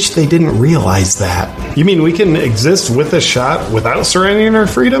 "I wish they didn't realize that." You mean we can exist with a shot without surrendering our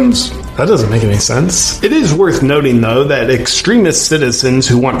freedoms? That doesn't make any sense. It is worth noting, though, that extremist citizens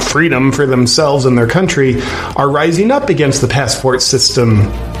who want freedom for themselves and their country are rising up against the passport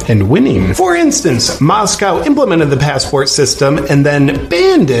system and winning. For instance, Moscow implemented the passport system and then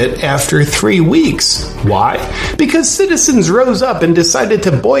banned it after 3 weeks. Why? Because citizens rose up and decided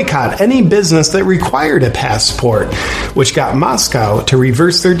to boycott any business that required a passport, which got Moscow to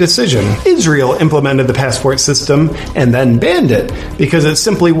reverse their decision. Israel implemented the passport system and then banned it because it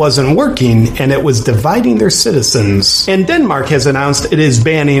simply wasn't working and it was dividing their citizens. And Denmark has announced it is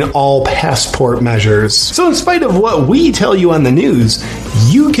banning all passport measures. So in spite of what we tell you on the news,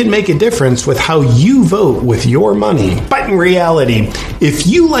 you can make a difference with how you vote with your money. But in reality, if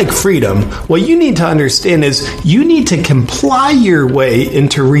you like freedom, what you need to understand is you need to comply your way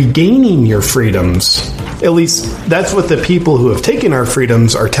into regaining your freedoms. At least, that's what the people who have taken our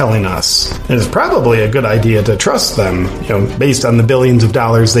freedoms are telling us. And it's probably a good idea to trust them, based on the billions of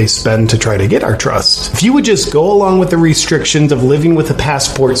dollars they spend to try to get our trust. If you would just go along with the restrictions of living with a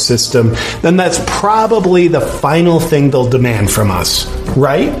passport system, then that's probably the final thing they'll demand from us,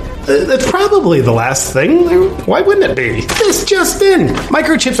 right? That's probably the last thing. Why wouldn't it be? This just in.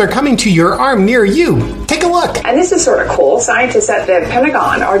 Microchips are coming to your arm near you. Take a look. And this is sort of cool. Scientists at the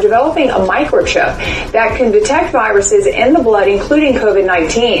Pentagon are developing a microchip that can detect viruses in the blood, including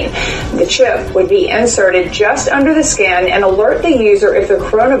COVID-19. The chip would be inserted just under the skin and alert the user if the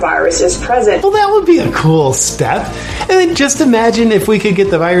coronavirus is present. Well, that would be a cool step. And then just imagine if we could get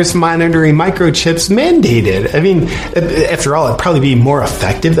the virus monitoring microchips mandated. I mean, after all, it'd probably be more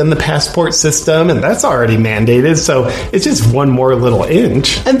effective than the passport system, and that's already mandated, so it's just one more little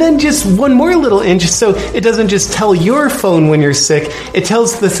inch. And then just one more little inch, so it doesn't just tell your phone when you're sick, it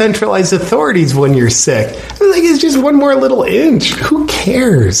tells the centralized authorities when you're sick. It's just one more little inch. Who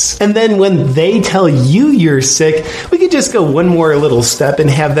cares? And then when they tell you you're sick, we could just go one more little step and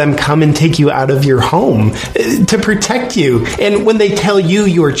have them come and take you out of your home to protect you. And when they tell you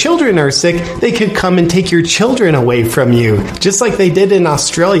your children are sick, they could come and take your children away from you, just like they did in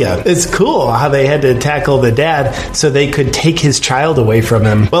Australia. It's cool how they had to tackle the dad so they could take his child away from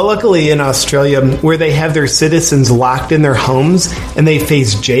him. Well, luckily in Australia, where they have their citizens locked in their homes and they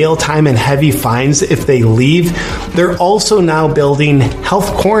face jail time and heavy fines if they leave, they're also now building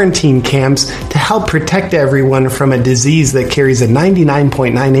health quarantine camps to help protect everyone from a disease that carries a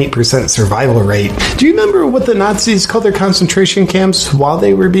 99.98% survival rate. Do you remember what the Nazis called their concentration camps while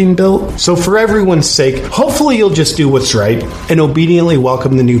they were being built? So for everyone's sake, hopefully you'll just do what's right and obediently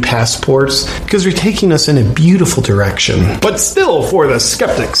welcome the new passports because they're taking us in a beautiful direction. But still, for the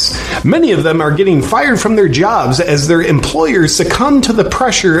skeptics, many of them are getting fired from their jobs as their employers succumb to the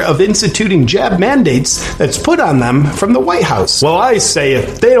pressure of instituting jab mandates that's put on them from the White House. Well, I say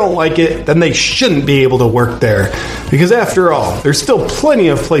if they don't like it, then they shouldn't be able to work there. Because after all, there's still plenty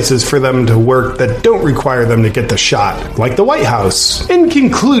of places for them to work that don't require them to get the shot, like the White House. In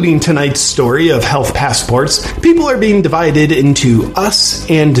concluding tonight's story of health passports, people are being divided into us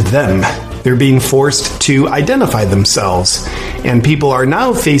and them. They're being forced to identify themselves, and people are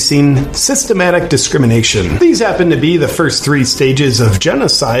now facing systematic discrimination. These happen to be the first 3 stages of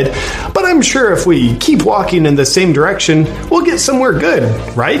genocide, but I'm sure if we keep walking in the same direction, we'll get somewhere good,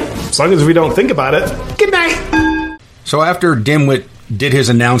 right? As long as we don't think about it. Good night! So after Dimwit did his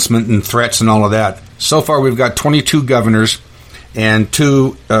announcement and threats and all of that, so far we've got 22 governors and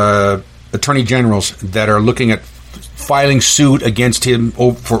 2 attorney generals that are looking at filing suit against him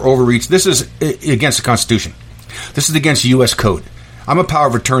for overreach. This is against the Constitution. This is against U.S. code. I'm a power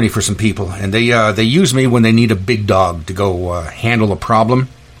of attorney for some people, and they use me when they need a big dog to go handle a problem.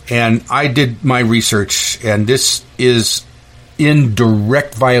 And I did my research, and this is in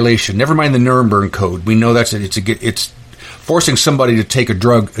direct violation. Never mind the Nuremberg Code. We know it's forcing somebody to take a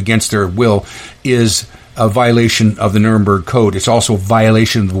drug against their will is a violation of the Nuremberg Code. It's also a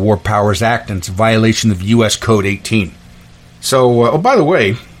violation of the War Powers Act, and it's a violation of U.S. Code 18. So, by the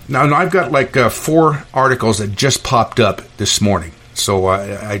way, now I've got like 4 articles that just popped up this morning, so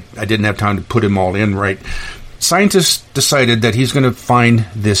I didn't have time to put them all in right. Scientists decided that he's going to find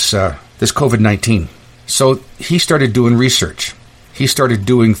this COVID-19. So he started doing research. He started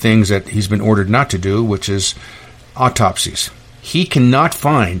doing things that he's been ordered not to do, which is autopsies. He cannot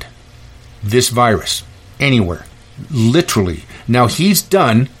find this virus anywhere, literally. Now, he's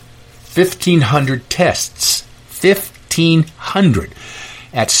done 1,500 tests, 1,500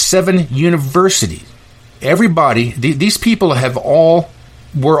 at 7 universities. Everybody, these people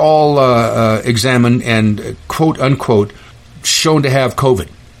were all examined and, quote unquote, shown to have COVID.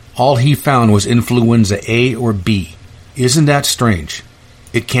 All he found was influenza A or B. Isn't that strange?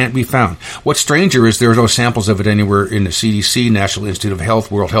 It can't be found. What's stranger is there are no samples of it anywhere in the CDC, National Institute of Health,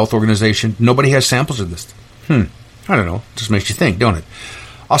 World Health Organization. Nobody has samples of this. I don't know. It just makes you think, don't it?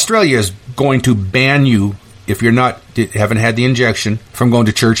 Australia is going to ban you, if you're haven't had the injection, from going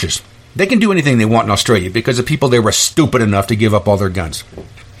to churches. They can do anything they want in Australia because the people there were stupid enough to give up all their guns.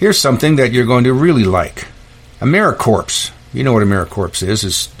 Here's something that you're going to really like. AmeriCorps. You know what AmeriCorps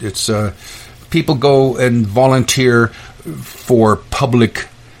is. It's people go and volunteer for public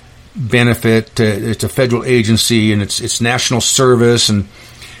benefit. It's a federal agency, and it's national service, and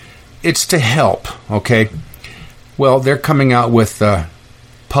it's to help, okay? Well, they're coming out with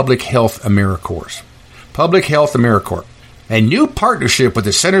Public Health AmeriCorps. Public Health AmeriCorps. A new partnership with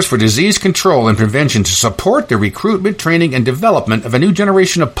the Centers for Disease Control and Prevention to support the recruitment, training, and development of a new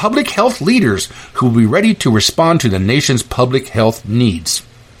generation of public health leaders who will be ready to respond to the nation's public health needs.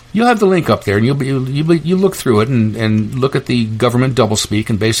 You'll have the link up there, and you look through it and look at the government doublespeak,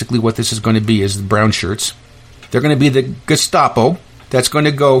 and basically what this is going to be is the brown shirts. They're going to be the Gestapo that's going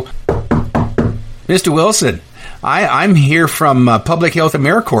to go, Mr. Wilson, I'm here from Public Health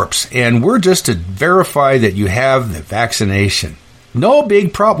AmeriCorps, and we're just to verify that you have the vaccination. No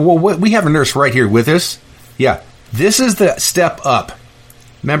big problem. Well, we have a nurse right here with us. Yeah, this is the step up.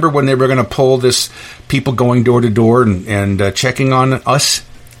 Remember when they were going to pull this, people going door to door and checking on us?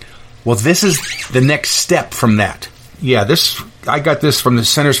 Well, this is the next step from that. Yeah, I got this from the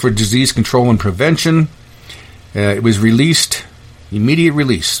Centers for Disease Control and Prevention. It was released, immediate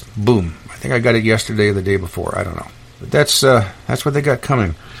release. Boom. I think I got it yesterday or the day before. I don't know. But that's what they got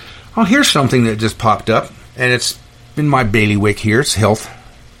coming. Oh, here's something that just popped up, and it's in my bailiwick here. It's health.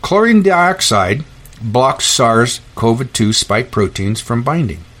 Chlorine dioxide blocks SARS-CoV-2 spike proteins from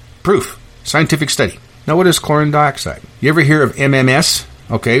binding. Proof. Scientific study. Now, what is chlorine dioxide? You ever hear of MMS?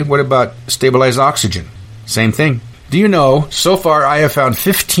 Okay, what about stabilized oxygen? Same thing. Do you know, so far I have found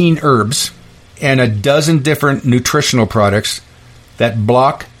 15 herbs and a dozen different nutritional products that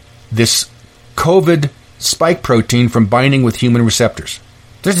block this COVID spike protein from binding with human receptors.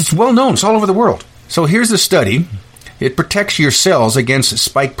 It's well known. It's all over the world. So here's the study. It protects your cells against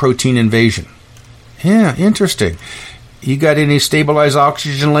spike protein invasion. Yeah, interesting. You got any stabilized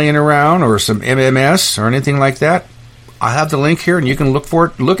oxygen laying around or some MMS or anything like that? I'll have the link here, and you can look for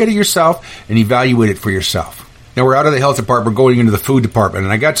it. Look at it yourself and evaluate it for yourself. Now, we're out of the health department, going into the food department,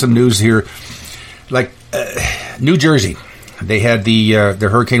 and I got some news here. Like New Jersey, they had the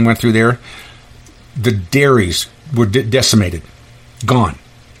hurricane went through there. The dairies were decimated, gone.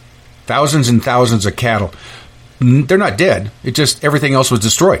 Thousands and thousands of cattle. They're not dead. It just everything else was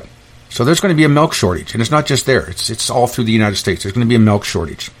destroyed. So there's going to be a milk shortage, and it's not just there. It's all through the United States. There's going to be a milk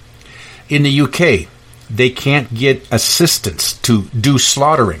shortage. In the UK, they can't get assistance to do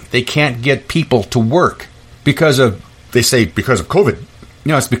slaughtering. They can't get people to work because of COVID.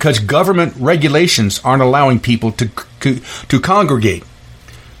 No, it's because government regulations aren't allowing people to congregate.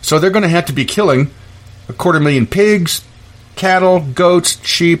 So they're going to have to be killing 250,000 pigs, cattle, goats,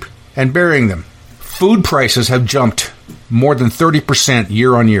 sheep, and burying them. Food prices have jumped more than 30%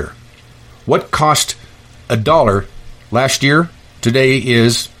 year on year. What cost $1 last year today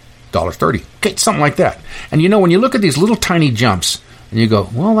is $1.30. Okay, something like that. And when you look at these little tiny jumps and you go,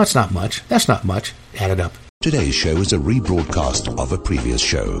 well, that's not much. That's not much. Add it up. Today's show is a rebroadcast of a previous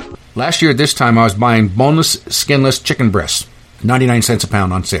show. Last year at this time, I was buying boneless, skinless chicken breasts, 99 cents a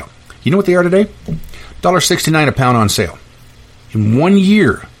pound on sale. You know what they are today? $1.69 a pound on sale. In 1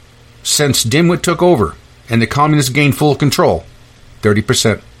 year since Dimwit took over and the communists gained full control,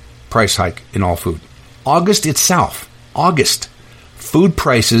 30% price hike in all food. August itself, food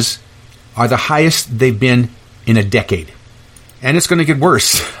prices are the highest they've been in a decade. And it's going to get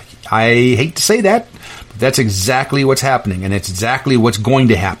worse. I hate to say that, but that's exactly what's happening, and it's exactly what's going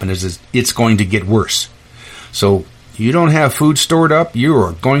to happen is it's going to get worse. So you don't have food stored up, you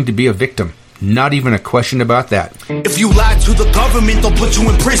are going to be a victim. Not even a question about that. If you lie to the government, they'll put you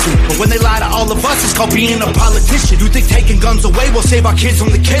in prison. But when they lie to all of us, it's called being a politician. You think taking guns away will save our kids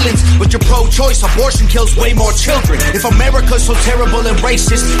from the killings, but you're pro-choice. Abortion kills way more children. If America's so terrible and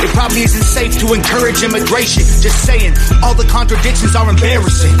racist, it probably isn't safe to encourage immigration. Just saying, all the contradictions are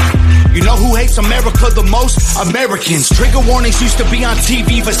embarrassing. You know who hates America the most? Americans. Trigger warnings used to be on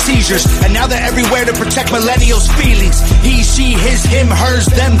TV for seizures, and now they're everywhere to protect millennials' feelings. He, she, his, him, hers,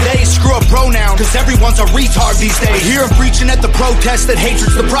 them, they. Screw a pronoun, cause everyone's a retard these days. I hear him preaching at the protest that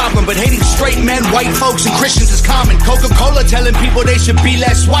hatred's the problem, but hating straight men, white folks, and Christians is common. Coca-Cola telling people they should be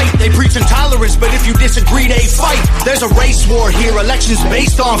less white. They preach intolerance, but if you disagree, they fight. There's a race war here, elections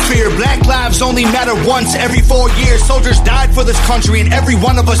based on fear. Black lives only matter once every 4 years. Soldiers died for this country, and every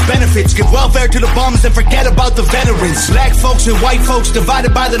one of us benefits. Give welfare to the bums and forget about the veterans. Black folks and white folks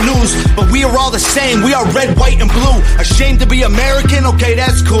divided by the news, but we are all the same. We are red, white, and blue. Ashamed to be American? Okay,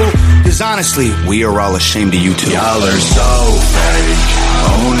 that's cool. Cause honestly, we are all ashamed of you too. Y'all are so fake.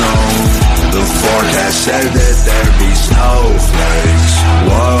 Oh no. The forecast said that there'd be snowflakes.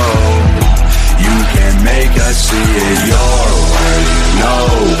 Whoa. You can make us see it your way. No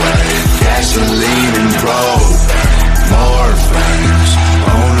way. Gasoline and propane. More flames.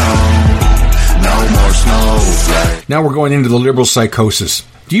 Oh no. No more snowflakes. Now we're going into the liberal psychosis.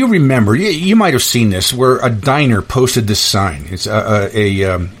 Do you remember, you might have seen this, where a diner posted this sign. It's a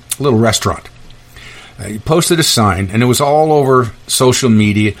little restaurant. He posted a sign, and it was all over social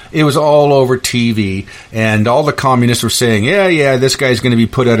media. It was all over TV, and all the communists were saying, yeah, this guy's going to be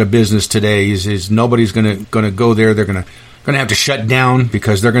put out of business today. Nobody's going to go there. They're going to have to shut down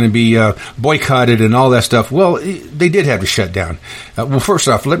because they're going to be boycotted and all that stuff. Well, they did have to shut down. Well, first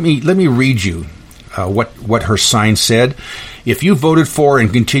off, let me read you what her sign said. If you voted for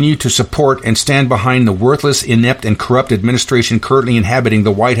and continue to support and stand behind the worthless, inept, and corrupt administration currently inhabiting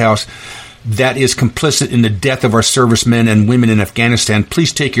the White House that is complicit in the death of our servicemen and women in Afghanistan,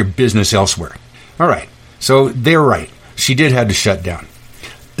 please take your business elsewhere. All right. So they're right. She did have to shut down.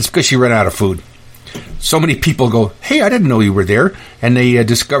 It's because she ran out of food. So many people go, hey, I didn't know you were there. And they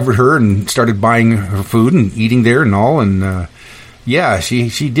discovered her and started buying her food and eating there and all. And yeah,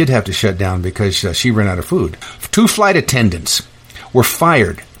 she did have to shut down because she ran out of food. 2 flight attendants were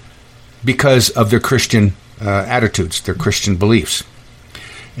fired because of their Christian attitudes, their Christian beliefs.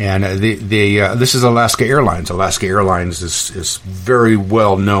 And this is Alaska Airlines. Alaska Airlines is very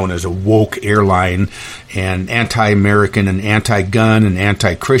well known as a woke airline and anti-American and anti-gun and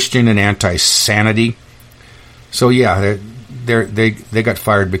anti-Christian and anti-sanity. So yeah, they got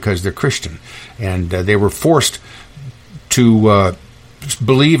fired because they're Christian, and they were forced to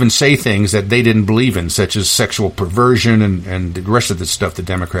believe and say things that they didn't believe in, such as sexual perversion and the rest of the stuff the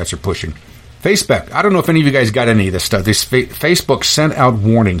Democrats are pushing. Facebook. I don't know if any of you guys got any of this stuff. Facebook sent out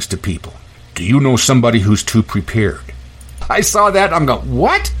warnings to people. Do you know somebody who's too prepared? I saw that. I'm going,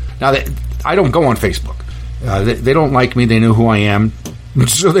 what? Now, I don't go on Facebook. They don't like me. They know who I am,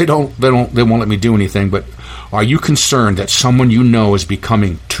 so they won't let me do anything. But are you concerned that someone you know is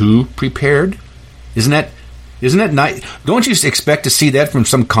becoming too prepared? Isn't that nice? Don't you expect to see that from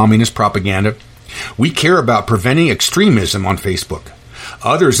some communist propaganda? We care about preventing extremism on Facebook.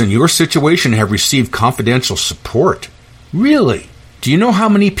 Others in your situation have received confidential support. Really? Do you know how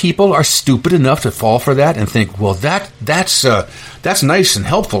many people are stupid enough to fall for that and think, well, that's nice and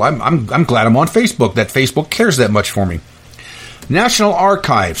helpful. I'm glad I'm on Facebook, that Facebook cares that much for me. National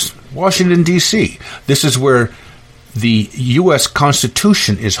Archives, Washington, D.C. This is where the U.S.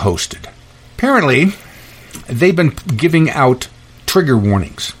 Constitution is hosted. Apparently, they've been giving out trigger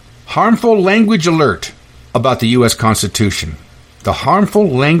warnings. Harmful language alert about the U.S. Constitution. The harmful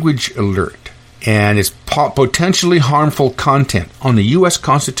language alert. And it's potentially harmful content on the U.S.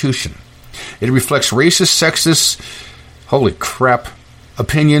 Constitution. It reflects racist, sexist, holy crap,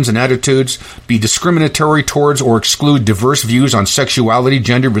 opinions and attitudes, be discriminatory towards or exclude diverse views on sexuality,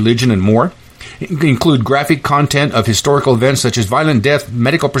 gender, religion, and more. It include graphic content of historical events such as violent death,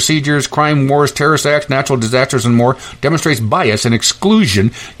 medical procedures, crime, wars, terrorist acts, natural disasters, and more. Demonstrates bias and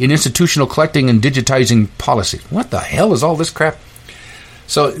exclusion in institutional collecting and digitizing policies. What the hell is all this crap?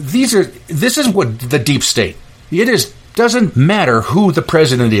 So this is what the deep state. Doesn't matter who the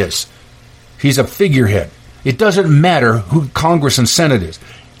president is. He's a figurehead. It doesn't matter who Congress and Senate is.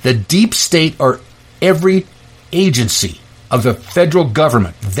 The deep state are every agency of the federal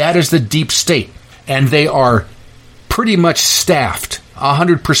government. That is the deep state. And they are pretty much staffed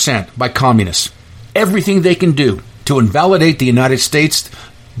 100% by communists. Everything they can do to invalidate the United States,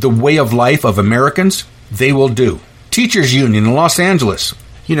 the way of life of Americans, they will do. Teachers Union in Los Angeles.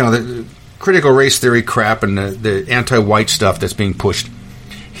 You know, the critical race theory crap and the anti-white stuff that's being pushed.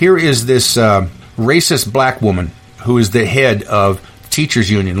 Here is this racist black woman who is the head of Teachers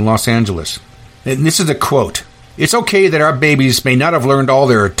Union in Los Angeles. And this is a quote. It's okay that our babies may not have learned all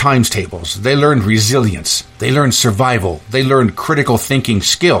their times tables. They learned resilience. They learned survival. They learned critical thinking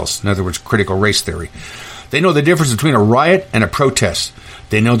skills. In other words, critical race theory. They know the difference between a riot and a protest.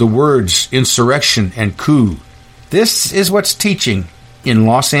 They know the words insurrection and coup. This is what's teaching in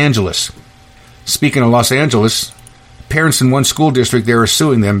Los Angeles. Speaking of Los Angeles, parents in one school district there are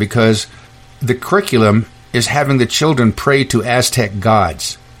suing them because the curriculum is having the children pray to Aztec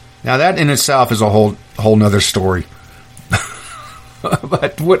gods. Now that in itself is a whole nother story.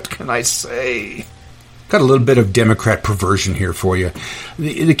 But what can I say? Got a little bit of Democrat perversion here for you.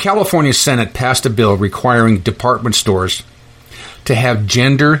 The California Senate passed a bill requiring department stores to have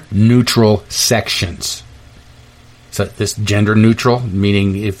gender-neutral sections. So this gender-neutral,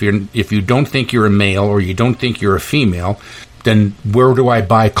 meaning if you don't think you're a male or you don't think you're a female, then where do I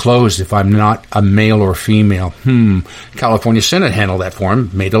buy clothes if I'm not a male or female? California Senate handled that for him,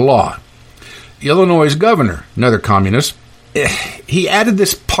 made a law. Illinois' governor, another communist, he added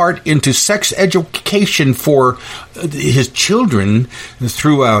this part into sex education for his children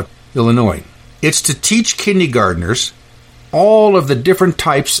throughout Illinois. It's to teach kindergartners all of the different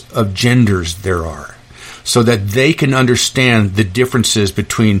types of genders there are, so that they can understand the differences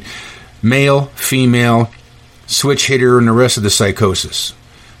between male, female, switch hitter, and the rest of the psychosis.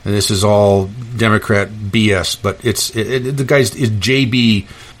 And this is all Democrat BS, but the guy is J.B.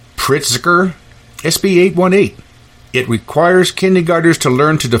 Pritzker, SB 818. It requires kindergartners to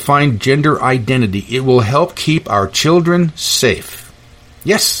learn to define gender identity. It will help keep our children safe.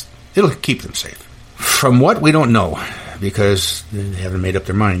 Yes, it'll keep them safe. From what, we don't know, because they haven't made up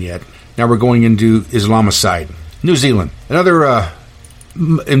their mind yet. Now we're going into Islamicide. New Zealand, another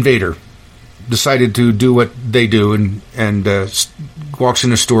invader decided to do what they do and walks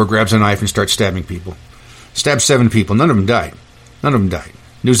in a store, grabs a knife, and starts stabbing people. Stabbed 7 people. None of them died.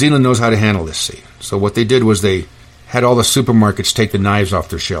 New Zealand knows how to handle this, see. So what they did was they had all the supermarkets take the knives off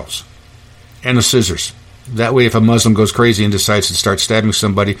their shelves and the scissors. That way, if a Muslim goes crazy and decides to start stabbing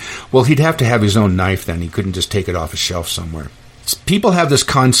somebody, well, he'd have to have his own knife then. He couldn't just take it off a shelf somewhere. People have this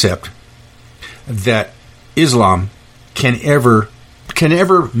concept that Islam can ever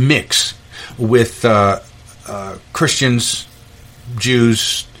mix with Christians,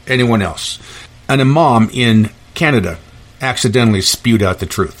 Jews, anyone else. An imam in Canada accidentally spewed out the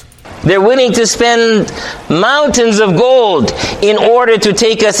truth. They're willing to spend mountains of gold in order to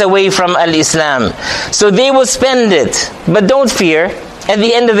take us away from Al-Islam. So they will spend it. But don't fear. At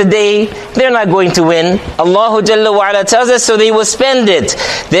the end of the day, they're not going to win. Allah Jalla wa Ala tells us, so they will spend it.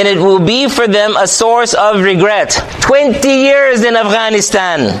 Then it will be for them a source of regret. 20 years in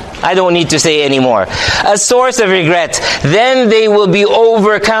Afghanistan. I don't need to say anymore. A source of regret. Then they will be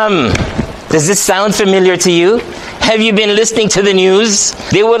overcome. Does this sound familiar to you? Have you been listening to the news?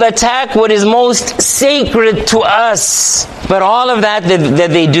 They will attack what is most sacred to us. But all of that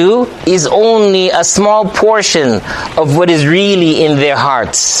they do is only a small portion of what is really in their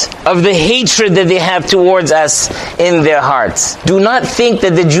hearts. of the hatred that they have towards us in their hearts. Do not think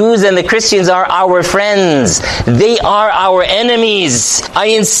that the Jews and the Christians are our friends. They are our enemies. I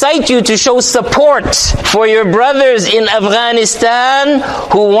incite you to show support for your brothers in Afghanistan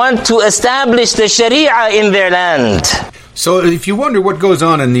who want to establish the Sharia in their land. So if you wonder what goes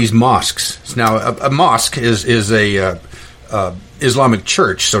on in these mosques, now a mosque is a Islamic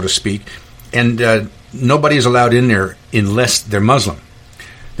church, so to speak, and nobody is allowed in there unless they're Muslim.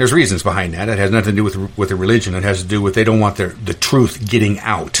 There's reasons behind that. It has nothing to do with the religion. It has to do with they don't want the truth getting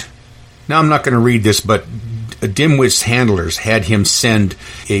out. Now, I'm not going to read this, but Dimwit's handlers had him send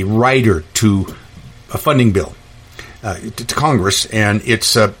a rider to a funding bill to Congress, and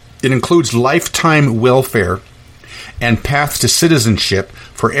it includes lifetime welfare and paths to citizenship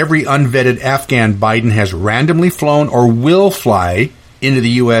for every unvetted Afghan Biden has randomly flown or will fly into the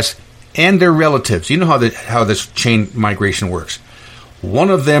U.S. and their relatives. You know how this chain migration works. One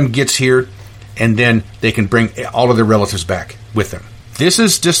of them gets here, and then they can bring all of their relatives back with them. This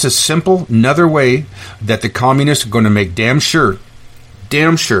is just a simple, another way that the communists are going to make damn sure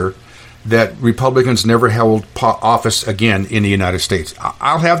that Republicans never held office again in the United States.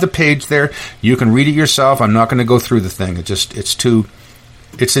 I'll have the page there. You can read it yourself. I'm not going to go through the thing.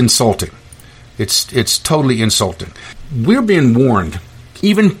 It's insulting. It's totally insulting. We're being warned.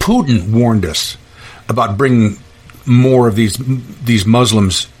 Even Putin warned us about bringing more of these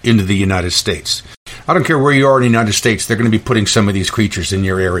Muslims into the United States. I don't care where you are in the United States, they're going to be putting some of these creatures in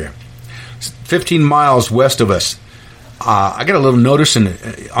your area. 15 miles west of us, I got a little notice on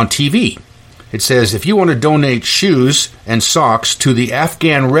TV. It says, if you want to donate shoes and socks to the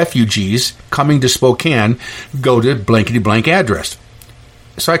Afghan refugees coming to Spokane, go to blankety-blank address.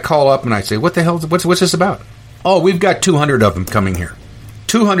 So I call up and I say, what the hell, what's this about? Oh, we've got 200 of them coming here.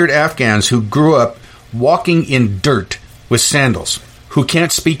 200 Afghans who grew up walking in dirt with sandals, who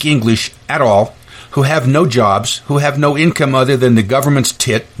can't speak English at all, who have no jobs, who have no income other than the government's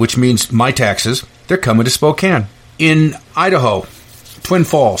tit, which means my taxes. They're coming to Spokane. In Idaho, Twin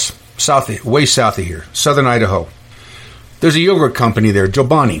Falls, way south of here, southern Idaho, there's a yogurt company there,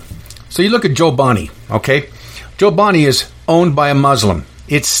 Jobani. So you look at Jobani, okay? Jobani is owned by a Muslim.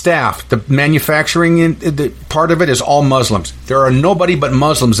 It's staff. The manufacturing the part of it is all Muslims. There are nobody but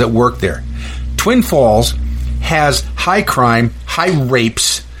Muslims that work there. Twin Falls has high crime, high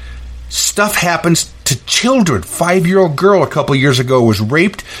rapes. Stuff happens to children. 5-year-old girl a couple years ago was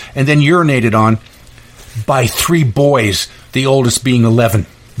raped and then urinated on by 3 boys, the oldest being 11.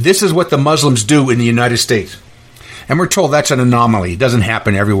 This is what the Muslims do in the United States. And we're told that's an anomaly. It doesn't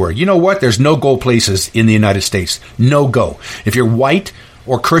happen everywhere. You know what? There's no-go places in the United States. No-go. If you're white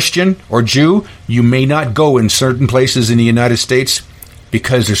or Christian or Jew, you may not go in certain places in the United States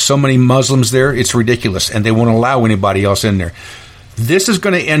because there's so many Muslims there, it's ridiculous, and they won't allow anybody else in there. This is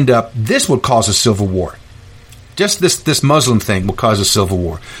going to end up, this will cause a civil war. Just this Muslim thing will cause a civil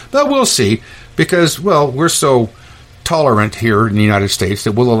war. But we'll see, because, well, we're so tolerant here in the United States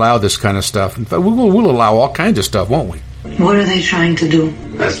that we'll allow this kind of stuff. In fact, we'll allow all kinds of stuff, won't we? What are they trying to do?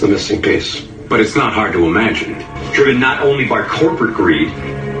 That's the missing piece. But it's not hard to imagine. Driven not only by corporate greed,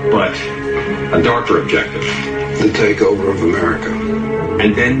 but a darker objective. The takeover of America.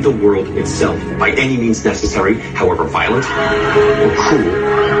 And then the world itself, by any means necessary, however violent, or cruel,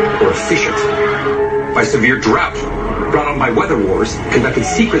 or efficient. By severe drought, brought on by weather wars, conducted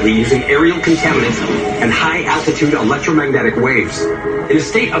secretly using aerial contaminants and high-altitude electromagnetic waves, in a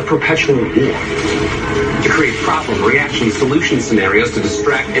state of perpetual war. To create problem, reaction, solution scenarios to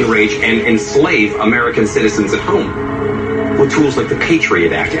distract, enrage, and enslave American citizens at home. With tools like the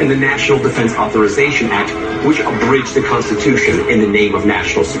Patriot Act and the National Defense Authorization Act, which abridge the Constitution in the name of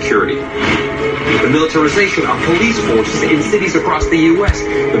national security. The militarization of police forces in cities across the U.S.,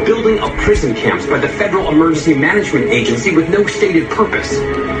 the building of prison camps by the Federal Emergency Management Agency with no stated purpose,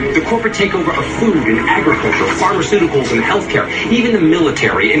 the corporate takeover of food and agriculture, pharmaceuticals and healthcare, even the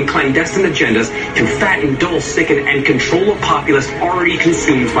military and clandestine agendas to fatten, dull, sicken, and control a populace already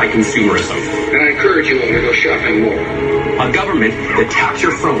consumed by consumerism. And I encourage you all to go shopping more. A government that taps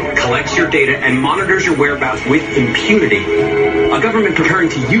your phone, collects your data, and monitors your whereabouts with impunity. A government preparing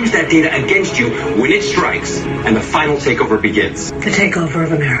to use that data against you when it strikes and the final takeover begins. The takeover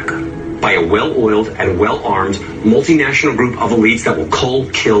of America. By a well-oiled and well-armed multinational group of elites that will cull,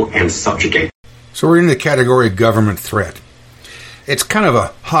 kill, and subjugate. So we're in the category of government threat. It's kind of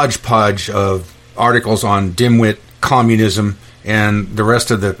a hodgepodge of articles on dimwit, communism, and the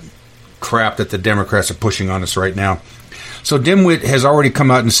rest of the crap that the Democrats are pushing on us right now. So Dimwit has already come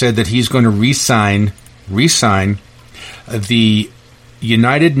out and said that he's going to re-sign the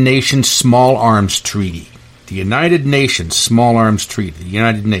United Nations Small Arms Treaty. The United Nations Small Arms Treaty. The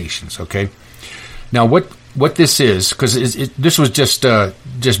United Nations, okay? Now, what this is, because this was just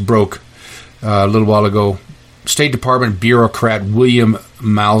broke a little while ago. State Department bureaucrat William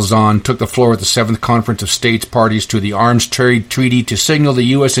Malzahn took the floor at the 7th Conference of States Parties to the Arms Trade Treaty to signal the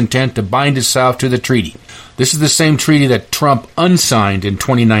U.S. intent to bind itself to the treaty. This is the same treaty that Trump unsigned in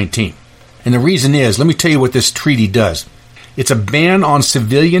 2019. And the reason is, let me tell you what this treaty does. It's a ban on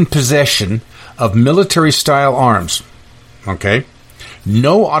civilian possession of military-style arms. Okay?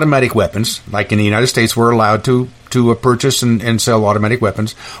 No automatic weapons, like in the United States we're allowed to purchase and sell automatic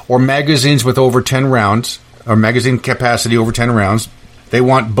weapons, or magazines with over 10 rounds, or magazine capacity over 10 rounds. They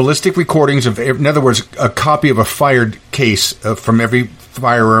want ballistic recordings of, in other words, a copy of a fired case from every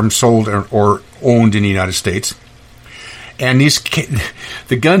firearm sold or owned in the United States. And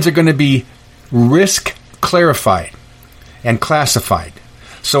the guns are going to be risk clarified and classified.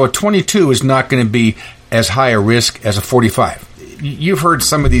 So a 22 is not going to be as high a risk as a 45. You've heard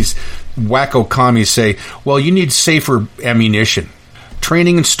some of these wacko commies say, well, you need safer ammunition.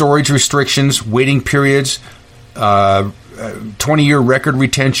 Training and storage restrictions, waiting periods, 20-year record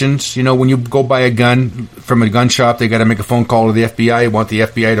retentions. You know, when you go buy a gun from a gun shop, they got to make a phone call to the FBI. You want the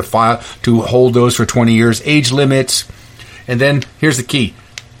FBI to hold those for 20 years. Age limits. And then, here's the key.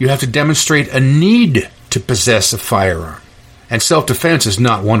 You have to demonstrate a need to possess a firearm. And self-defense is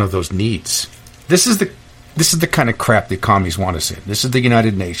not one of those needs. This is the kind of crap the commies want us in. This is the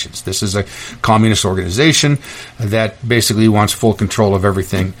United Nations. This is a communist organization that basically wants full control of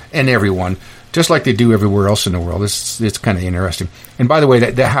everything and everyone, just like they do everywhere else in the world. It's kind of interesting. And by the way,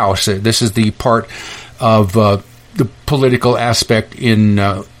 the House, this is the part of the political aspect in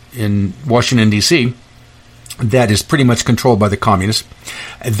Washington, D.C., that is pretty much controlled by the communists.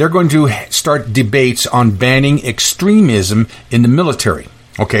 They're going to start debates on banning extremism in the military.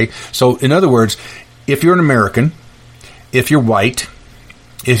 Okay? So, in other words, if you're an American, if you're white,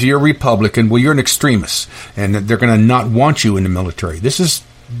 if you're a Republican, well, you're an extremist, and they're going to not want you in the military.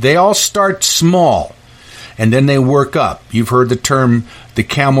 They all start small, and then they work up. You've heard the term, the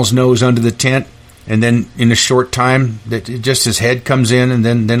camel's nose under the tent, and then in a short time, just his head comes in, and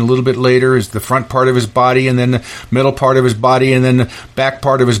then a little bit later is the front part of his body, and then the middle part of his body, and then the back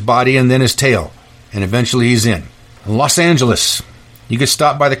part of his body, and then his tail. And eventually he's in. Los Angeles, you get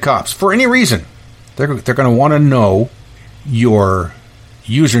stopped by the cops for any reason. They're going to want to know your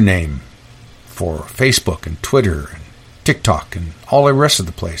username for Facebook and Twitter and TikTok and all the rest of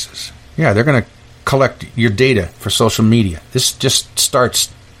the places. Yeah, they're going to collect your data for social media. This just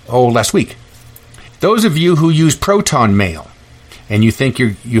starts, last week. Those of you who use Proton Mail and you think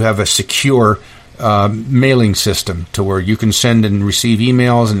you have a secure mailing system to where you can send and receive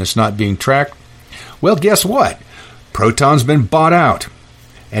emails and it's not being tracked, well, guess what? Proton's been bought out.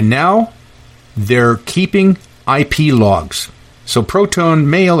 And now they're keeping IP logs. So Proton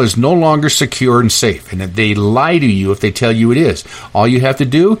Mail is no longer secure and safe. And if they lie to you if they tell you it is, all you have to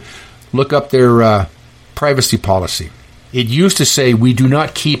do, look up their privacy policy. It used to say, we do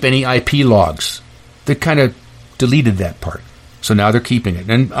not keep any IP logs. They kind of deleted that part. So now they're keeping it.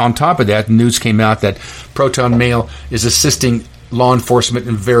 And on top of that, the news came out that Proton Mail is assisting law enforcement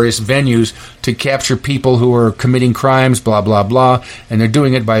in various venues to capture people who are committing crimes, blah, blah, blah. And they're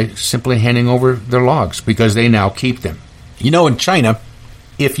doing it by simply handing over their logs because they now keep them. You know, in China,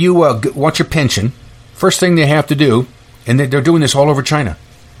 if you want your pension, first thing they have to do, and they're doing this all over China,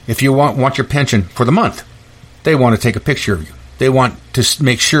 if you want your pension for the month, they want to take a picture of you. They want to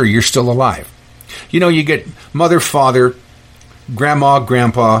make sure you're still alive. You know, you get mother, father, grandma,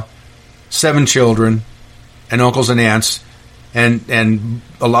 grandpa, 7 children, and uncles and aunts, and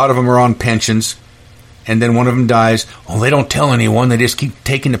a lot of them are on pensions, and then one of them dies. Oh, they don't tell anyone. They just keep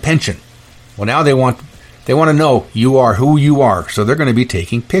taking the pension. Well, now they want to know you are who you are, so they're going to be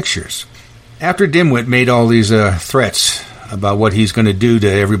taking pictures. After Dimwit made all these threats about what he's going to do to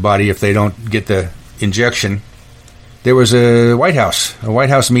everybody if they don't get the injection, there was a White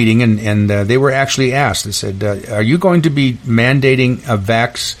House meeting, and they were actually asked. They said, are you going to be mandating a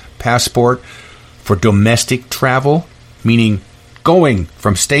vax passport for domestic travel, meaning going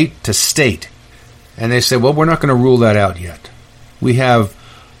from state to state? And they said, well, we're not going to rule that out yet. We have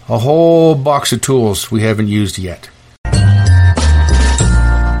a whole box of tools we haven't used yet.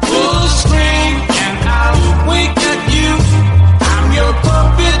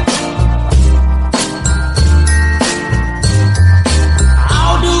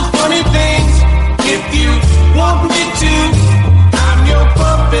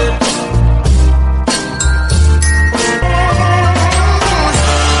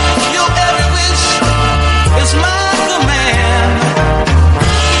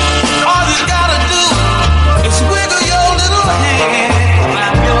 All you gotta do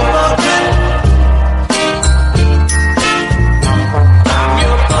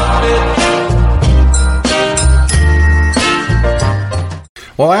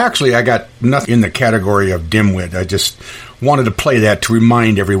Well, actually, I got nothing in the category of dimwit. I just wanted to play that to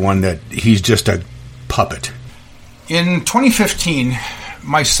remind everyone that he's just a puppet. In 2015,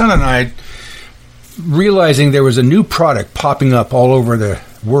 my son and I, realizing there was a new product popping up all over the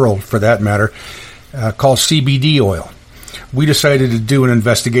world, for that matter, called CBD oil, we decided to do an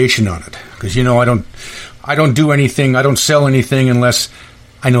investigation on it. Because, you know, I don't do anything, I don't sell anything unless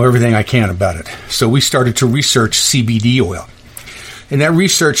I know everything I can about it. So we started to research CBD oil. And that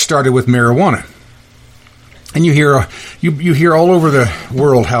research started with marijuana. And you hear all over the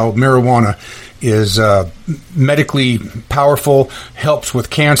world how marijuana is medically powerful, helps with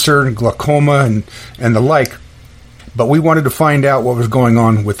cancer, glaucoma, and the like. But we wanted to find out what was going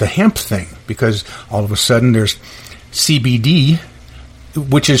on with the hemp thing, because all of a sudden there's CBD,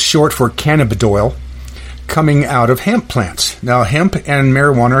 which is short for cannabidiol, coming out of hemp plants. Now, hemp and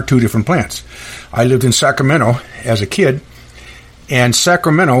marijuana are two different plants. I lived in Sacramento as a kid, and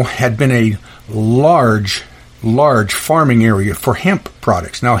Sacramento had been a large farming area for hemp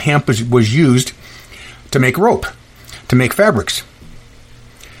products. Now, hemp was used to make rope, to make fabrics.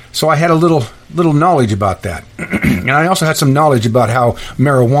 So I had a little knowledge about that. And I also had some knowledge about how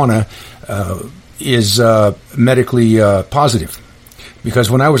marijuana is medically positive. Because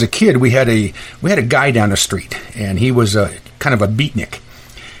when I was a kid, we had a guy down the street, and he was kind of a beatnik.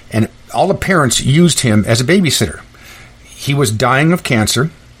 And all the parents used him as a babysitter. He was dying of cancer.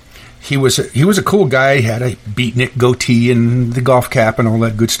 He was a cool guy. He had a beatnik goatee and the golf cap and all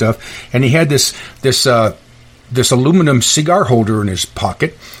that good stuff. And he had this aluminum cigar holder in his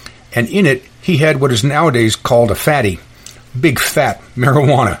pocket, and in it he had what is nowadays called a fatty, big fat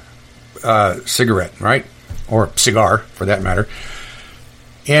marijuana cigarette, right? Or cigar, for that matter.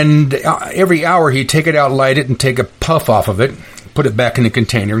 And every hour he'd take it out, light it, and take a puff off of it, put it back in the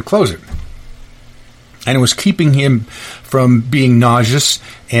container, and close it. And it was keeping him from being nauseous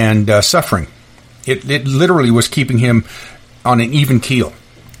and suffering. It literally was keeping him on an even keel.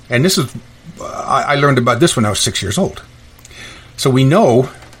 And this is, I learned about this when I was 6 years old. So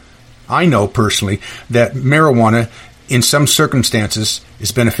I know personally, that marijuana in some circumstances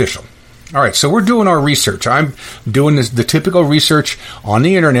is beneficial. All right, so we're doing our research. I'm doing the typical research on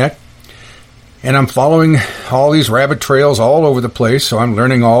the internet, and I'm following all these rabbit trails all over the place. So I'm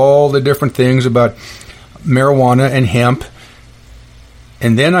learning all the different things about marijuana and hemp.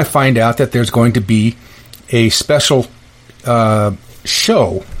 And then I find out that there's going to be a special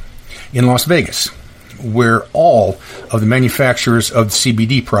show in Las Vegas where all of the manufacturers of the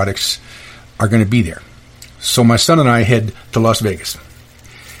CBD products are going to be there. So my son and I head to Las Vegas.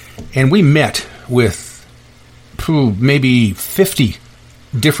 And we met with maybe 50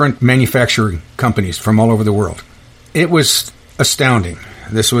 different manufacturing companies from all over the world. It was astounding.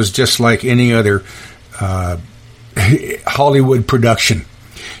 This was just like any other Hollywood production.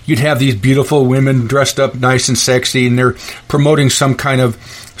 You'd have these beautiful women dressed up nice and sexy, and they're promoting some kind of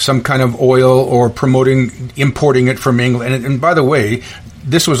oil or importing it from England. And by the way,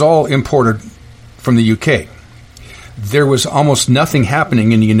 this was all imported from the UK. There was almost nothing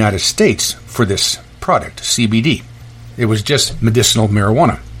happening in the United States for this product, CBD. It was just medicinal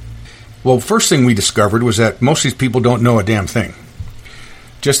marijuana. Well, first thing we discovered was that most of these people don't know a damn thing.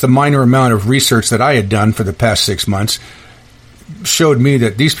 Just the minor amount of research that I had done for the past 6 months showed me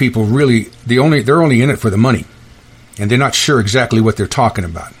that these people really, they're only in it for the money. And they're not sure exactly what they're talking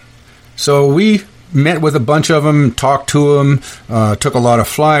about. So we met with a bunch of them, talked to them, took a lot of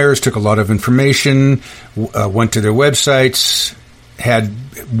flyers, took a lot of information, went to their websites, had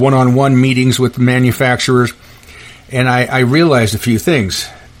one-on-one meetings with the manufacturers, and I realized a few things.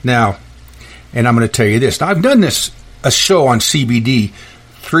 Now, and I'm going to tell you this. Now, I've done a show on CBD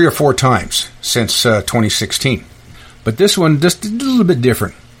 3 or 4 times since 2016. But this one, just a little bit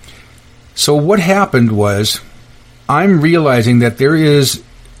different. So what happened was, I'm realizing that there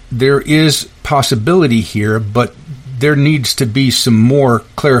is possibility here, but there needs to be some more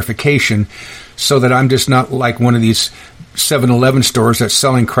clarification so that I'm just not like one of these 7-Eleven stores that's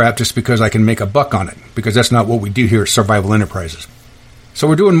selling crap just because I can make a buck on it, because that's not what we do here at Survival Enterprises. So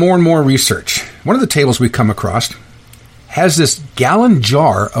we're doing more and more research. One of the tables we come across has this gallon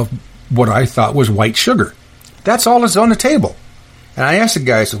jar of what I thought was white sugar. That's all that's on the table. And I asked the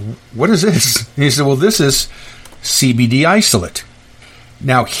guy, I said, what is this? And he said, well, this is CBD isolate.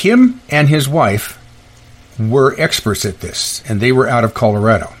 Now, him and his wife were experts at this, and they were out of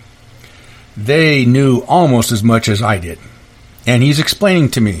Colorado. They knew almost as much as I did. And he's explaining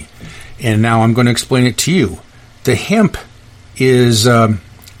to me, and now I'm going to explain it to you. The hemp is the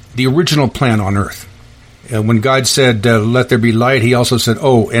original plant on Earth. When God said, let there be light, he also said,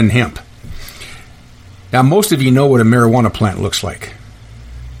 oh, and hemp. Now, most of you know what a marijuana plant looks like.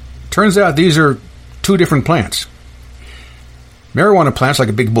 Turns out these are two different plants. Marijuana plant's like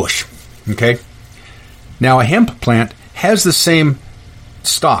a big bush, okay? Now, a hemp plant has the same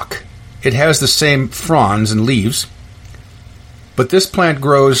stalk. It has the same fronds and leaves, but this plant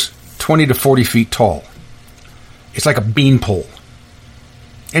grows 20 to 40 feet tall. It's like a bean pole.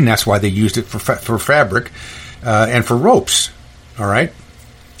 And that's why they used it for fabric and for ropes, all right?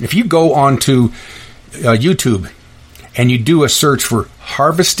 If you go onto YouTube and you do a search for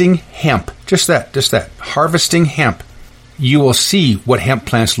harvesting hemp, just that, harvesting hemp, you will see what hemp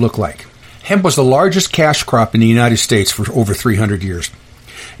plants look like. Hemp was the largest cash crop in the United States for over 300 years.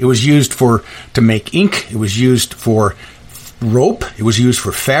 It was used to make ink. It was used for rope. It was used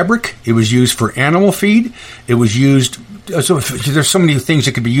for fabric. It was used for animal feed. It was used... So there's so many things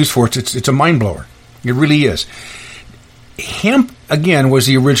it could be used for. It's a mind blower. It really is. Hemp, again, was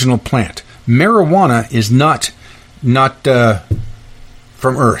the original plant. Marijuana is not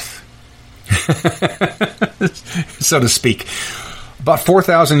from Earth, so to speak. About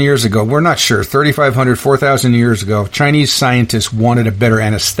 4,000 years ago, we're not sure, 3,500, 4,000 years ago, Chinese scientists wanted a better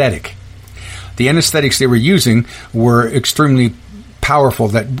anesthetic. The anesthetics they were using were extremely powerful,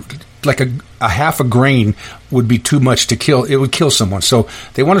 that like a half a grain would be too much to kill. It would kill someone. So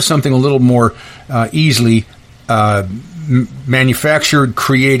they wanted something a little more easily manufactured,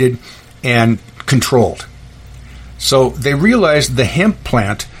 created, and controlled. So they realized the hemp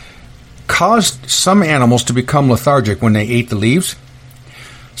plant caused some animals to become lethargic when they ate the leaves.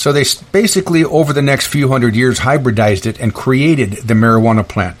 So they basically, over the next few hundred years, hybridized it and created the marijuana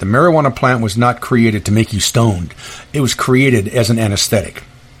plant. The marijuana plant was not created to make you stoned. It was created as an anesthetic.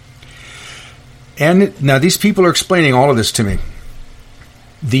 And now these people are explaining all of this to me.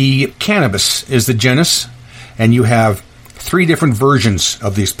 The cannabis is the genus, and you have 3 different versions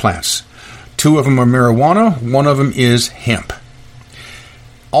of these plants. 2 of them are marijuana, 1 of them is hemp.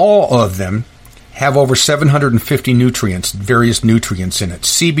 All of them have over 750 nutrients, various nutrients in it.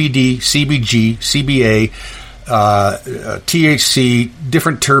 CBD, CBG, CBA, THC,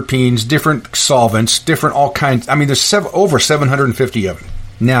 different terpenes, different solvents, different all kinds. I mean, there's over 750 of them.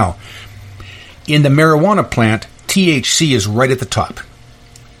 Now, in the marijuana plant, THC is right at the top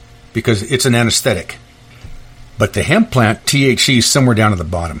because it's an anesthetic. But the hemp plant, THC is somewhere down at the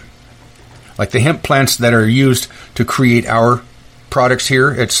bottom. Like the hemp plants that are used to create our products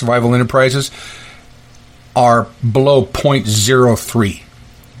here at Survival Enterprises are below 0.03.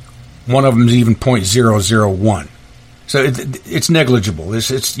 One of them is even 0.001. So it's negligible.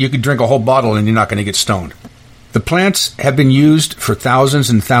 You could drink a whole bottle and you're not going to get stoned. The plants have been used for thousands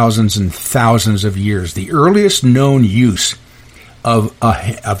and thousands and thousands of years. The earliest known use of a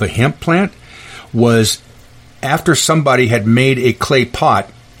hemp plant was after somebody had made a clay pot.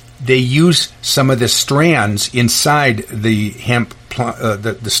 They used some of the strands inside the hemp,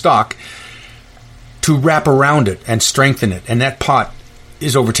 the stalk, to wrap around it and strengthen it. And that pot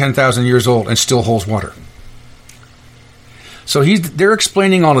is over 10,000 years old and still holds water. So they're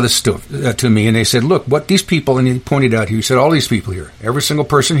explaining all of this stuff to me, and they said, look, what these people, and he pointed out here, he said, all these people here, every single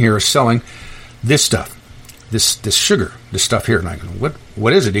person here is selling this stuff, this sugar, this stuff here. And I go,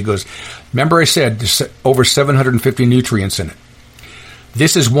 what is it? He goes, remember I said there's over 750 nutrients in it.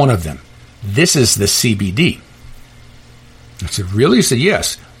 This is one of them. This is the CBD. I said, really? He said,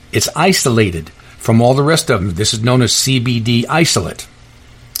 yes. It's isolated from all the rest of them. This is known as CBD isolate.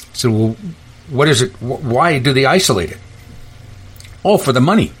 I said, well, what is it? Why do they isolate it? Oh, for the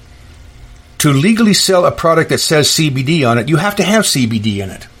money. To legally sell a product that says CBD on it, you have to have CBD in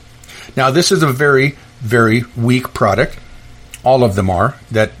it. Now, this is a very, very weak product. All of them are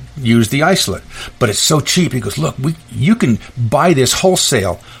that use the isolate. But it's so cheap. He goes, look, you can buy this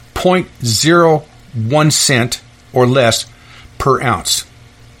wholesale 0.01 cent or less per ounce.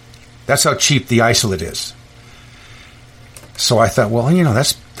 That's how cheap the isolate is. So I thought, well,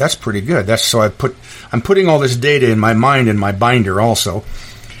 that's pretty good. I'm putting all this data in my mind in my binder also.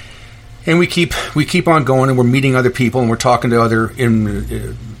 And we keep on going, and we're meeting other people, and we're talking to other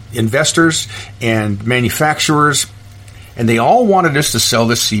investors and manufacturers, and they all wanted us to sell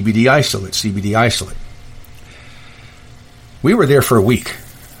this CBD isolate. We were there for a week.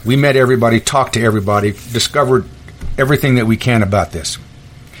 We met everybody, talked to everybody, discovered everything that we can about this.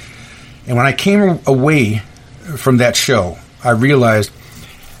 And when I came away from that show, I realized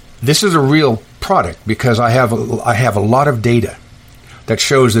this is a real product because I have a lot of data that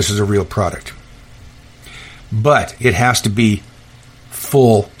shows this is a real product. But it has to be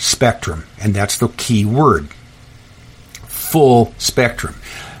full spectrum, and that's the key word. Full spectrum.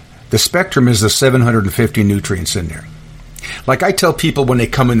 The spectrum is the 750 nutrients in there. Like I tell people when they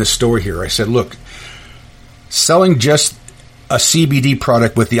come in the store here, I said, look, selling just a CBD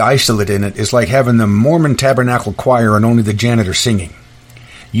product with the isolate in it is like having the Mormon Tabernacle Choir and only the janitor singing.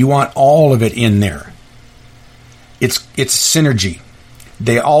 You want all of it in there. It's synergy.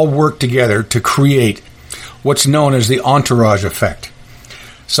 They all work together to create what's known as the entourage effect.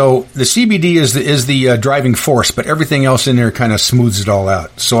 So the CBD is the driving force, but everything else in there kind of smooths it all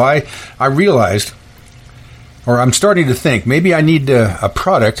out. So I realized, or I'm starting to think, maybe I need a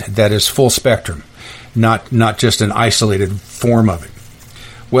product that is full spectrum, not just an isolated form of it.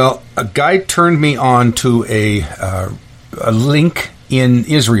 Well, a guy turned me on to a link in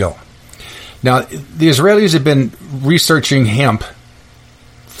Israel. Now, the Israelis have been researching hemp.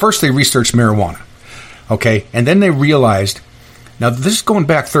 First, they researched marijuana, okay? And then they realized, now this is going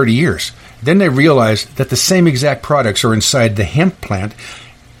back 30 years, then they realized that the same exact products are inside the hemp plant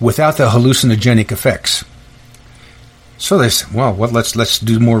without the hallucinogenic effects. So they said, well, let's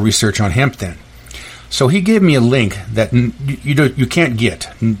do more research on hemp then. So he gave me a link that you can't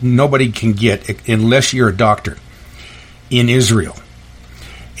get. Nobody can get unless you're a doctor in Israel.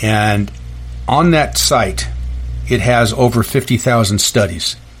 And on that site, it has over 50,000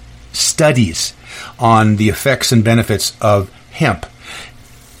 studies on the effects and benefits of hemp.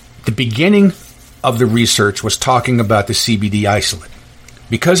 The beginning of the research was talking about the CBD isolate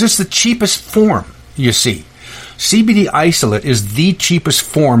because it's the cheapest form, you see. CBD isolate is the cheapest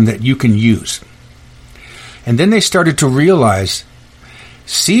form that you can use. And then they started to realize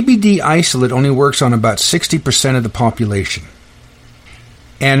CBD isolate only works on about 60% of the population.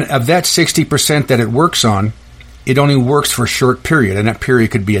 And of that 60% that it works on, it only works for a short period. And that period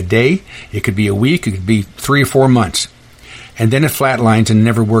could be a day, it could be a week, it could be 3 or 4 months. And then it flatlines and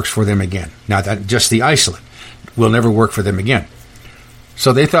never works for them again. Now, that just the isolate will never work for them again.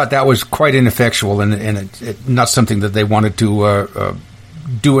 So they thought that was quite ineffectual and it not something that they wanted to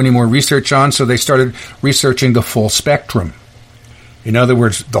do any more research on, so they started researching the full spectrum. In other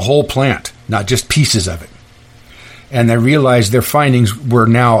words, the whole plant, not just pieces of it. And they realized their findings were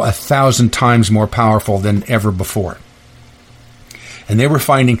now 1,000 times more powerful than ever before. And they were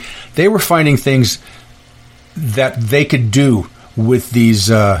finding things that they could do with these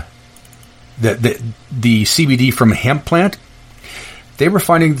the CBD from a hemp plant. They were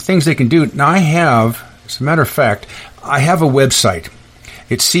finding things they can do. Now I have, as a matter of fact, I have a website.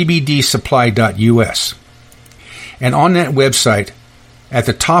 It's cbdsupply.us. And on that website, at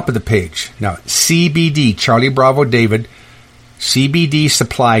the top of the page, now CBD, Charlie Bravo David,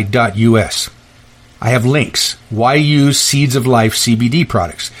 cbdsupply.us. I have links. Why use Seeds of Life CBD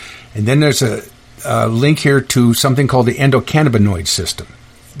products? And then there's a link here to something called the endocannabinoid system.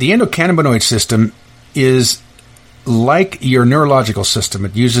 The endocannabinoid system is like your neurological system.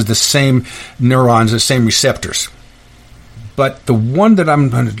 It uses the same neurons, the same receptors. But the one that I'm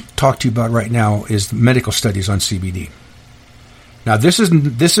going to talk to you about right now is medical studies on CBD. Now, this is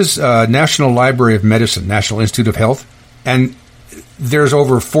National Library of Medicine, National Institute of Health, and there's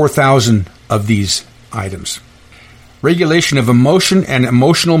over 4,000 of these items. Regulation of emotion and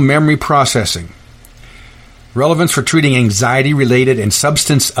emotional memory processing. Relevance for treating anxiety-related and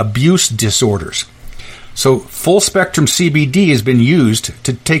substance abuse disorders. So, full-spectrum CBD has been used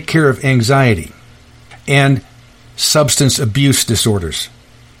to take care of anxiety and substance abuse disorders.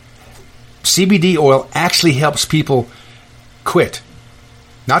 CBD oil actually helps people quit,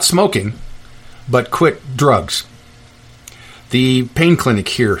 not smoking, but quit drugs. The pain clinic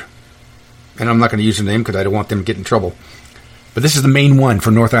here, and I'm not going to use the name because I don't want them to get in trouble, but this is the main one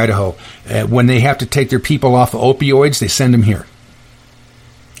for North Idaho. When they have to take their people off of opioids, they send them here.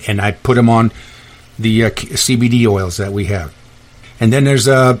 And I put them on the CBD oils that we have. And then there's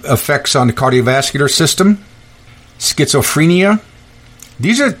effects on the cardiovascular system, schizophrenia.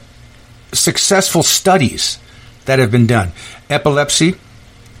 These are successful studies that have been done. Epilepsy,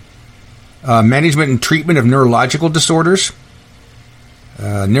 management and treatment of neurological disorders,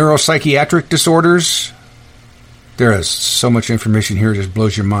 neuropsychiatric disorders. There is so much information here, it just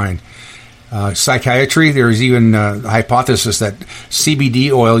blows your mind. Psychiatry, there is even a hypothesis that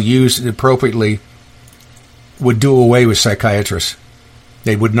CBD oil used appropriately would do away with psychiatrists.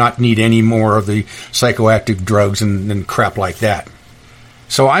 They would not need any more of the psychoactive drugs and crap like that.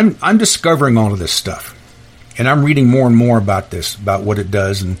 So I'm discovering all of this stuff. And I'm reading more and more about this, about what it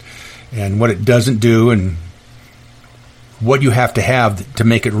does and what it doesn't do and what you have to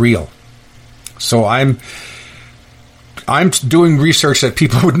make it real. So I'm doing research that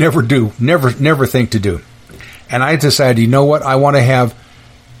people would never do, never think to do. And I decided, you know what? I want to have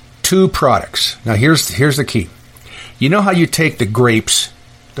 2 products. Now here's the key. You know how you take the grapes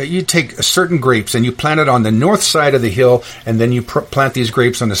that you take certain grapes and you plant it on the north side of the hill, and then you plant these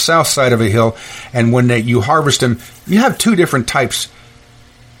grapes on the south side of a hill, and when you harvest them, you have two different types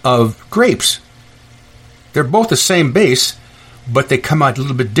of grapes. They're both the same base, but they come out a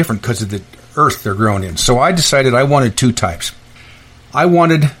little bit different because of the earth they're grown in. So I decided I wanted two types. I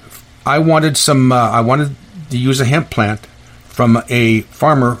wanted to use a hemp plant from a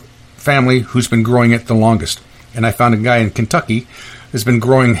farmer family who's been growing it the longest. And I found a guy in Kentucky that's been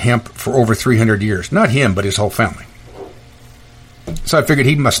growing hemp for over 300 years. Not him, but his whole family. So I figured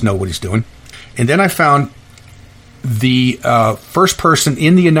he must know what he's doing. And then I found the first person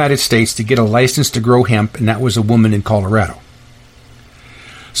in the United States to get a license to grow hemp, and that was a woman in Colorado.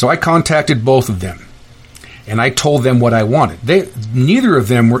 So I contacted both of them, and I told them what I wanted. Neither of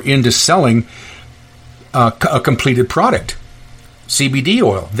them were into selling a completed product, CBD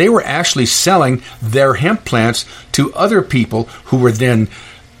oil. They were actually selling their hemp plants to other people who were then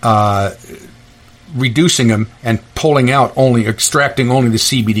reducing them and extracting only the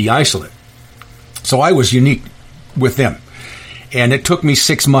CBD isolate. So I was unique with them. And it took me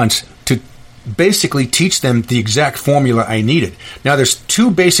 6 months to basically teach them the exact formula I needed. Now, there's two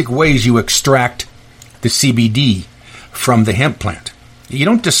basic ways you extract the CBD from the hemp plant. You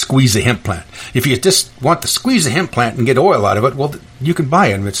don't just squeeze the hemp plant. If you just want to squeeze the hemp plant and get oil out of it, well, you can buy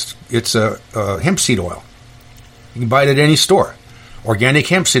it. It's a hemp seed oil. You can buy it at any store. Organic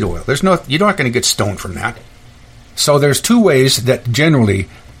hemp seed oil. You're not going to get stoned from that. So there's two ways that generally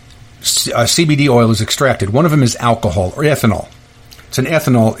CBD oil is extracted. One of them is alcohol or ethanol. It's an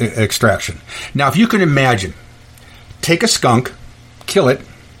ethanol extraction. Now, if you can imagine, take a skunk, kill it,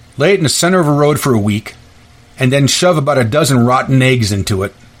 lay it in the center of a road for a week, and then shove about a dozen rotten eggs into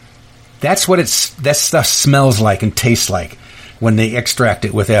it. That's what that stuff smells like and tastes like when they extract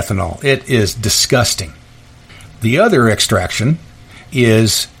it with ethanol. It is disgusting. The other extraction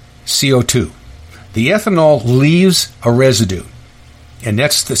is CO2. The ethanol leaves a residue, and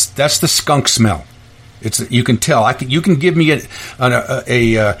that's the skunk smell. You can tell. You can give me a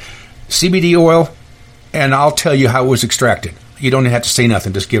CBD oil, and I'll tell you how it was extracted. You don't have to say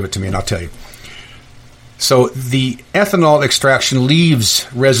nothing. Just give it to me, and I'll tell you. So the ethanol extraction leaves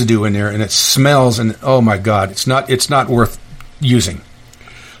residue in there, and it smells, and oh my God, it's not worth using.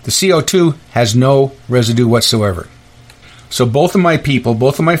 The CO2 has no residue whatsoever. So both of my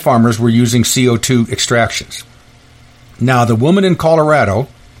farmers were using CO2 extractions. Now, the woman in Colorado,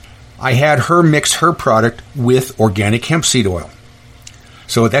 I had her mix her product with organic hemp seed oil.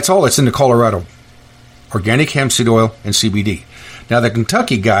 So that's all that's in the Colorado. Organic hemp seed oil and CBD. Now, the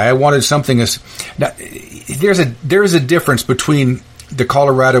Kentucky guy, I wanted something there's a difference between the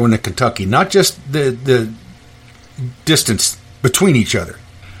Colorado and the Kentucky, not just the distance between each other,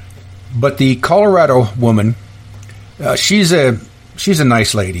 but the Colorado woman, she's a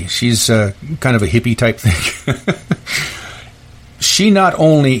nice lady. She's kind of a hippie type thing. She not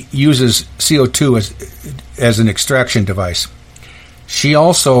only uses CO2 as an extraction device, she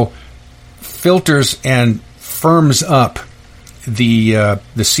also filters and firms up the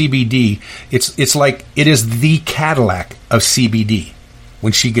CBD. It's like it is the Cadillac of CBD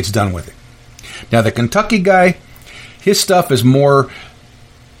when she gets done with it. Now, the Kentucky guy, his stuff is more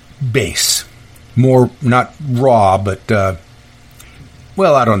base, more not raw, but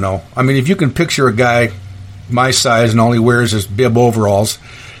well, I don't know. I mean, if you can picture a guy my size and all he wears is bib overalls,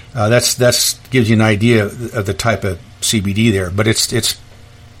 that's gives you an idea of the type of CBD there. But it's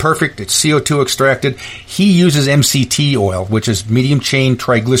perfect. It's CO2 extracted. He uses MCT oil, which is medium chain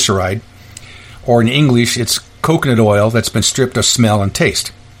triglyceride, or in English, it's coconut oil that's been stripped of smell and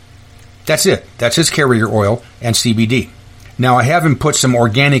taste. That's it. That's his carrier oil and CBD. Now, I have him put some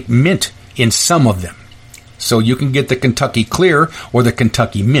organic mint in some of them. So you can get the Kentucky Clear or the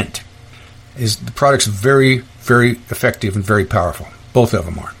Kentucky Mint. The product's very, very effective and very powerful. Both of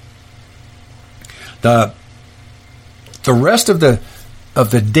them are. The rest of the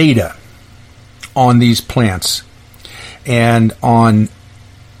data on these plants and on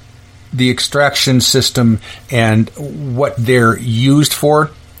the extraction system and what they're used for,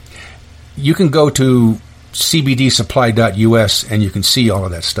 you can go to cbdsupply.us and you can see all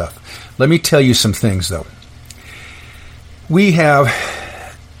of that stuff. Let me tell you some things, though. We have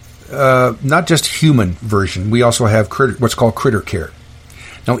not just human version, we also have what's called critter care.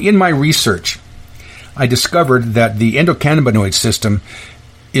 Now, in my research, I discovered that the endocannabinoid system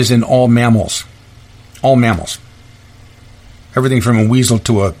is in all mammals. All mammals. Everything from a weasel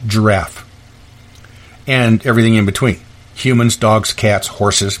to a giraffe. And everything in between. Humans, dogs, cats,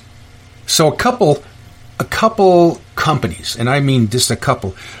 horses. So a couple companies, and I mean just a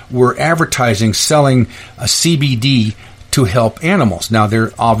couple, were advertising selling a CBD to help animals. Now,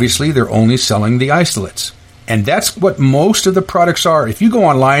 they're only selling the isolates. And that's what most of the products are. If you go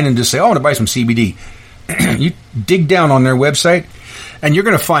online and just say, I want to buy some CBD, you dig down on their website, and you're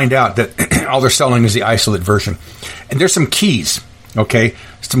going to find out that all they're selling is the isolate version. And there's some keys, okay?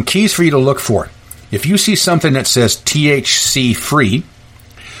 Some keys for you to look for. If you see something that says THC free,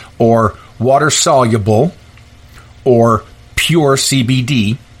 or water soluble, or pure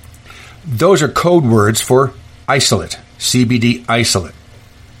CBD, those are code words for isolate, CBD isolate.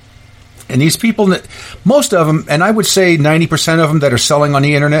 And these people, most of them, and I would say 90% of them that are selling on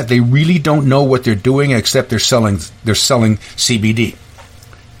the internet, they really don't know what they're doing except they're selling CBD.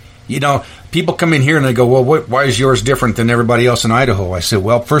 You know, people come in here and they go, well, why is yours different than everybody else in Idaho? I said,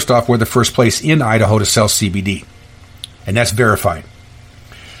 well, first off, we're the first place in Idaho to sell CBD. And that's verified.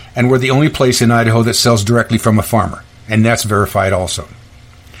 And we're the only place in Idaho that sells directly from a farmer. And that's verified also.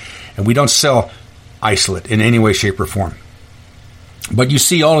 And we don't sell isolate in any way, shape, or form. But you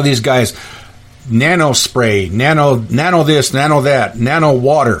see all of these guys, nano spray, nano this, nano that, nano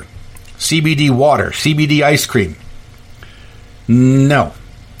water, CBD ice cream. No.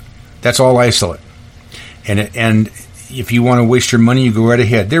 That's all isolate. And if you want to waste your money, you go right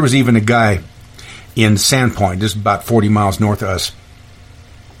ahead. There was even a guy in Sandpoint, this is about 40 miles north of us.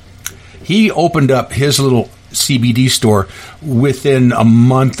 He opened up his little CBD store within a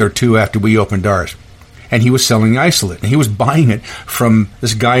month or two after we opened ours. And he was selling isolate. And he was buying it from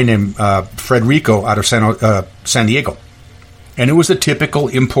this guy named Frederico out of San Diego. And it was a typical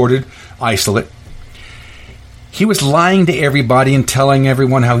imported isolate. He was lying to everybody and telling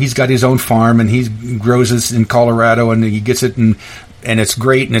everyone how he's got his own farm and he grows this in Colorado and he gets it and it's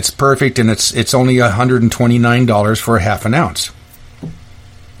great and it's perfect and it's only $129 for a half an ounce.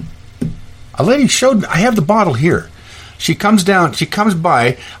 A lady showed me, I have the bottle here. She comes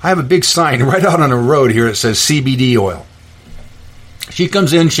by, I have a big sign right out on the road here that says CBD oil. She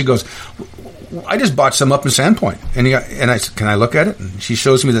comes in, she goes, I just bought some up in Sandpoint. And I said, can I look at it? And she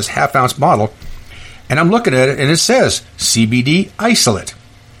shows me this half ounce bottle. And I'm looking at it, and it says CBD isolate.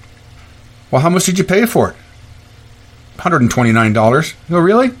 Well, how much did you pay for it? $129. Oh,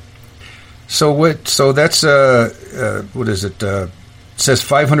 really? So what? So that's what is it? It says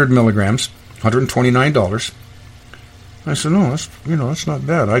 500 milligrams, $129. I said, no, that's not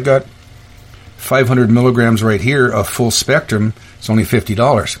bad. I got 500 milligrams right here of full spectrum. It's only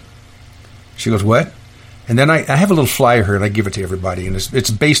 $50. She goes, what? And then I have a little flyer here, and I give it to everybody. And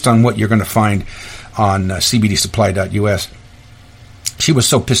it's based on what you're going to find on cbdsupply.us. She was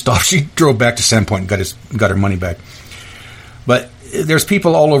so pissed off, she drove back to Sandpoint and got her money back. But there's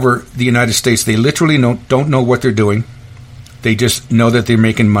people all over the United States. They literally don't know what they're doing. They just know that they're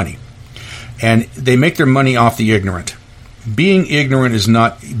making money. And they make their money off the ignorant. Being ignorant is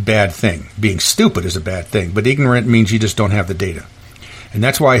not a bad thing. Being stupid is a bad thing. But ignorant means you just don't have the data. And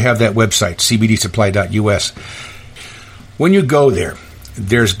that's why I have that website, cbdsupply.us. When you go there,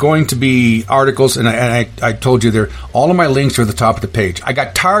 there's going to be articles, and I told you all of my links are at the top of the page. I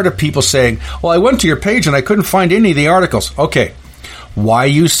got tired of people saying, well, I went to your page and I couldn't find any of the articles. Okay. Why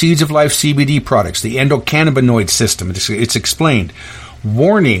use Seeds of Life CBD products? The endocannabinoid system. It's explained.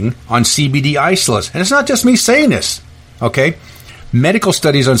 Warning on CBD isolates. And it's not just me saying this. Okay. Medical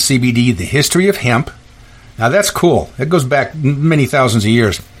studies on CBD, the history of hemp. Now, that's cool. It goes back many thousands of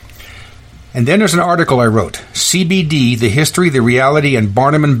years. And then there's an article I wrote, CBD, the history, the reality, and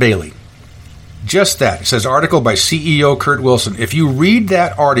Barnum and Bailey. Just that. It says article by CEO Kurt Wilson. If you read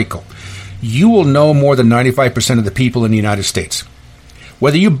that article, you will know more than 95% of the people in the United States.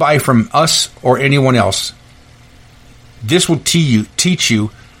 Whether you buy from us or anyone else, this will teach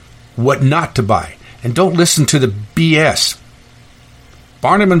you what not to buy. And don't listen to the BS.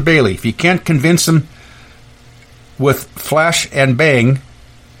 Barnum and Bailey, if you can't convince them with flash and bang,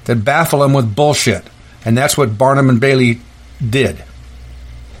 then baffle them with bullshit. And that's what Barnum and Bailey did.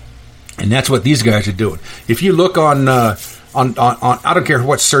 And that's what these guys are doing. If you look on I don't care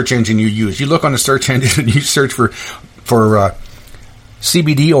what search engine you use, you look on the search engine and you search for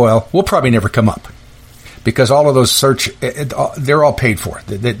CBD oil, we'll probably never come up. Because all of those they're all paid for.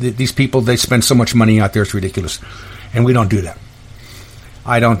 These people, they spend so much money out there, it's ridiculous. And we don't do that.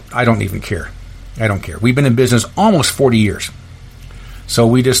 I don't even care. I don't care. We've been in business almost 40 years. So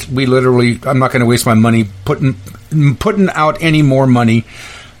we literally, I'm not going to waste my money putting out any more money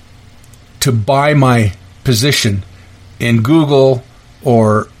to buy my position in Google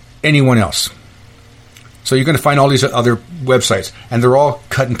or anyone else. So you're going to find all these other websites, and they're all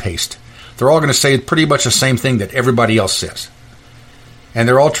cut and paste. They're all going to say pretty much the same thing that everybody else says. And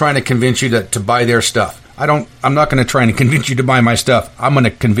they're all trying to convince you to buy their stuff. I'm not going to try and convince you to buy my stuff. I'm going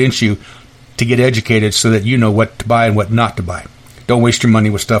to convince you to get educated so that you know what to buy and what not to buy. Don't waste your money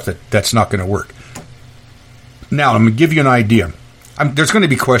with stuff that's not going to work. Now, I'm going to give you an idea. There's going to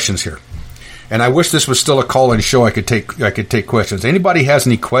be questions here. And I wish this was still a call-in show. I could take questions. Anybody has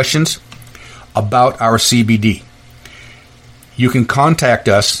any questions about our CBD? You can contact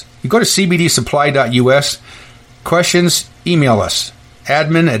us. You go to cbdsupply.us. Questions, email us.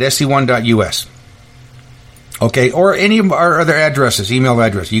 admin@se1.us. Okay, or any of our other addresses, email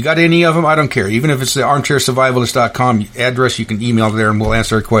address. You got any of them? I don't care. Even if it's the armchairsurvivalist.com address, you can email there and we'll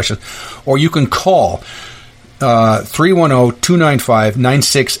answer a question. Or you can call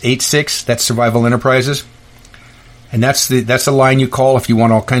 310-295-9686. That's Survival Enterprises. And that's the line you call if you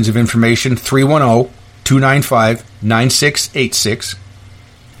want all kinds of information. 310-295-9686.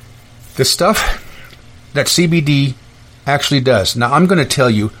 The stuff that CBD actually does. Now, I'm going to tell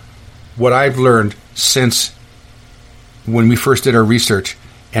you what I've learned since when we first did our research,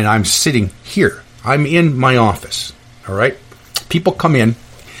 and I'm sitting here. I'm in my office, all right? People come in,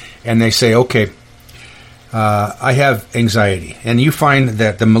 and they say, okay, I have anxiety. And you find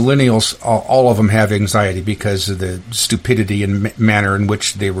that the millennials, all of them have anxiety because of the stupidity and manner in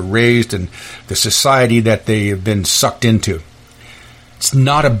which they were raised and the society that they have been sucked into. It's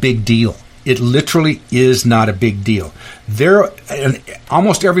not a big deal. It literally is not a big deal. And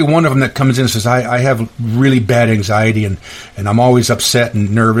almost every one of them that comes in says, I have really bad anxiety and I'm always upset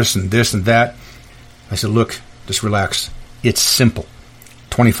and nervous and this and that. I said, look, just relax. It's simple.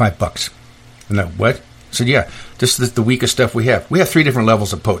 $25. And I, what? I said, yeah, this is the weakest stuff we have. We have 3 different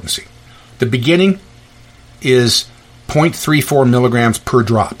levels of potency. The beginning is 0.34 milligrams per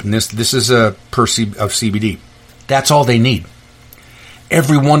drop. And this is of CBD. That's all they need.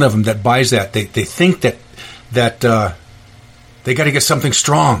 Every one of them that buys that, they think that they got to get something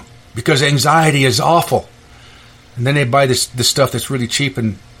strong because anxiety is awful. And then they buy this stuff that's really cheap,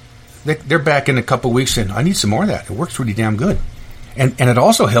 and they're back in a couple of weeks saying, I need some more of that. It works really damn good. And it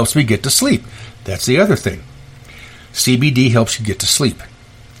also helps me get to sleep. That's the other thing. CBD helps you get to sleep.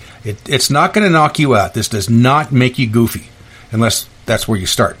 It's not going to knock you out. This does not make you goofy unless that's where you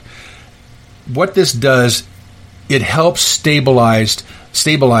start. What this does, it helps stabilize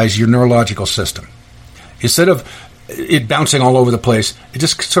your neurological system. Instead of it bouncing all over the place, it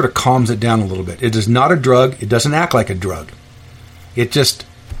just sort of calms it down a little bit. It is not a drug. It doesn't act like a drug. It just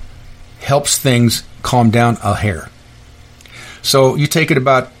helps things calm down a hair. So you take it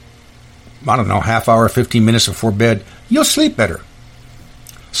about, I don't know, half hour, 15 minutes before bed, you'll sleep better.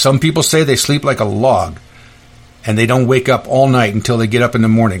 Some people say they sleep like a log and they don't wake up all night until they get up in the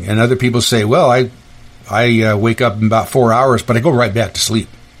morning. And other people say, well, I wake up in about 4 hours, but I go right back to sleep.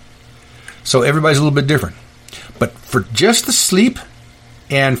 So everybody's a little bit different. But for just the sleep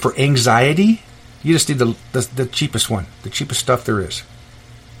and for anxiety, you just need the cheapest one, the cheapest stuff there is.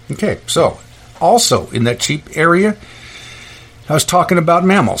 Okay, so also in that cheap area, I was talking about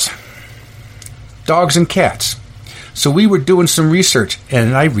mammals, dogs and cats. So we were doing some research,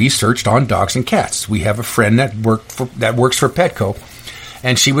 and I researched on dogs and cats. We have a friend that works for Petco,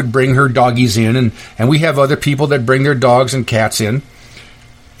 and she would bring her doggies in, and we have other people that bring their dogs and cats in.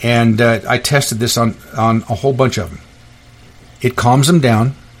 And I tested this on a whole bunch of them. It calms them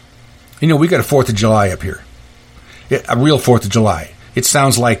down. You know, we got a 4th of July up here, a real 4th of July. It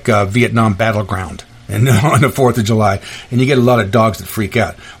sounds like Vietnam battleground and on the 4th of July, and you get a lot of dogs that freak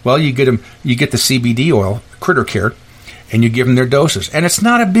out. Well, you get the CBD oil, Critter Care, and you give them their doses. And it's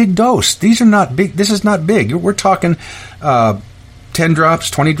not a big dose. These are not big. This is not big. We're talking 10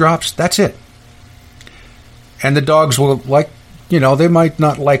 drops, 20 drops. That's it. And the dogs will they might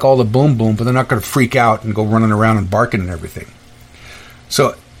not like all the boom boom, but they're not going to freak out and go running around and barking and everything.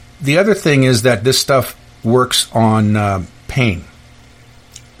 So the other thing is that this stuff works on pain.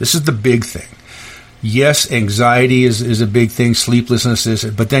 This is the big thing. Yes, anxiety is a big thing, sleeplessness is,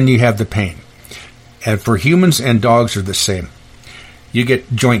 but then you have the pain. And for humans and dogs are the same. You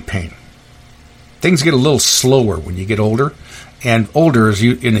get joint pain. Things get a little slower when you get older, and older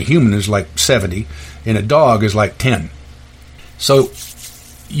in a human is like 70, in a dog is like 10. So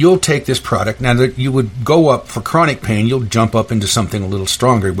you'll take this product. Now that you would go up for chronic pain, you'll jump up into something a little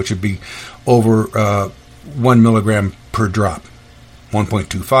stronger, which would be over 1 milligram per drop,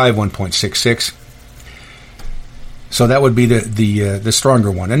 1.25, 1.66. So that would be the stronger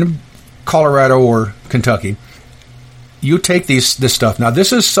one. And in Colorado or Kentucky, you take this stuff. Now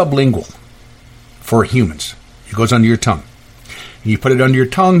this is sublingual for humans. It goes under your tongue. You put it under your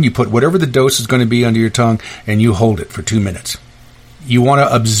tongue. You put whatever the dose is going to be under your tongue, and you hold it for 2 minutes. You want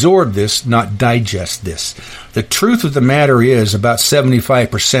to absorb this, not digest this. The truth of the matter is about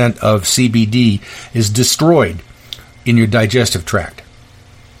 75% of CBD is destroyed in your digestive tract.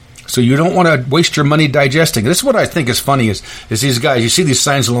 So you don't want to waste your money digesting. This is what I think is funny is these guys, you see these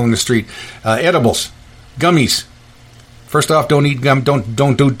signs along the street, edibles, gummies. First off, don't eat gum. Don't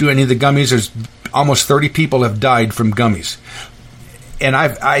do any of the gummies. There's almost 30 people have died from gummies. And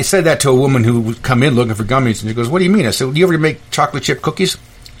I said that to a woman who would come in looking for gummies, and she goes, "What do you mean?" I said, "Do you ever make chocolate chip cookies?"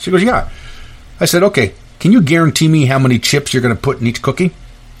 She goes, "Yeah." I said, "Okay, can you guarantee me how many chips you're going to put in each cookie?"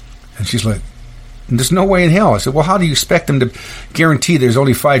 And she's like, "There's no way in hell." I said, "Well, how do you expect them to guarantee there's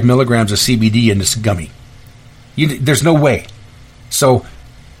only 5 milligrams of CBD in this gummy? There's no way." So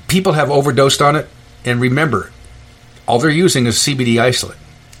people have overdosed on it, and remember, all they're using is CBD isolate.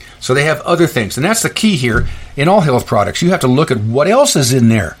 So they have other things. And that's the key here in all health products. You have to look at what else is in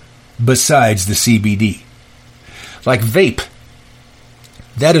there besides the CBD. Like vape.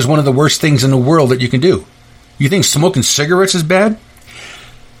 That is one of the worst things in the world that you can do. You think smoking cigarettes is bad?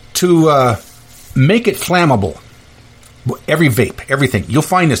 To make it flammable, every vape, everything. You'll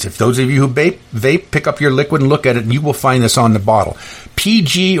find this. If those of you who vape, pick up your liquid and look at it, and you will find this on the bottle.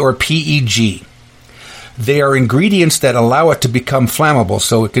 PG or PEG. They are ingredients that allow it to become flammable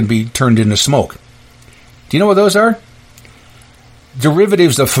so it can be turned into smoke. Do you know what those are?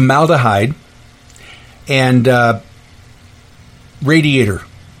 Derivatives of formaldehyde and radiator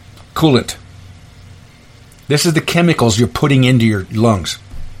coolant. This is the chemicals you're putting into your lungs.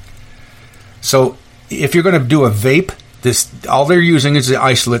 So if you're going to do a vape, all they're using is the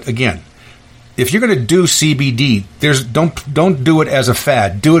isolate again. If you're going to do CBD, don't do it as a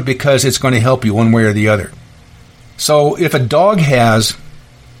fad. Do it because it's going to help you one way or the other. So if a dog has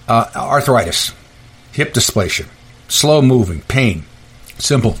arthritis, hip dysplasia, slow moving, pain,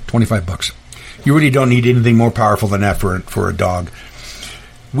 simple, $25. You really don't need anything more powerful than that for a dog.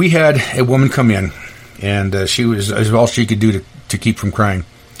 We had a woman come in, and she was all she could do to keep from crying.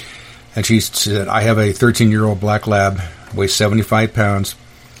 And she said, "I have a 13-year-old black lab, weighs 75 pounds.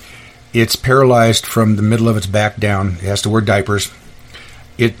 It's paralyzed from the middle of its back down. It has to wear diapers.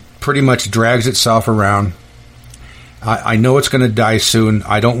 It pretty much drags itself around. I know it's going to die soon.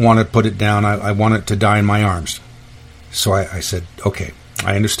 I don't want to put it down. I want it to die in my arms." So I said, "Okay,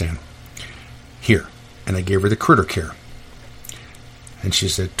 I understand. Here." And I gave her the critter care. And she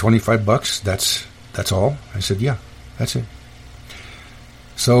said, $25, that's all? I said, "Yeah, that's it."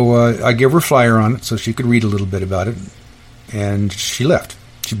 So I gave her a flyer on it so she could read a little bit about it. And she left.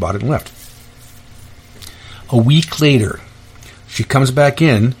 She bought it and left. A week later, she comes back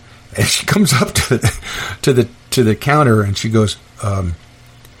in, and she comes up to the counter, and she goes, "I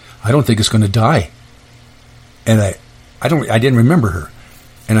don't think it's going to die." And I didn't remember her.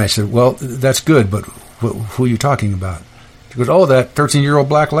 And I said, "Well, that's good, but who are you talking about?" She goes, "Oh, that 13-year-old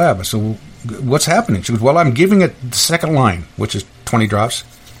black lab." I said, "Well, what's happening?" She goes, "Well, I'm giving it the second line, which is 20 drops.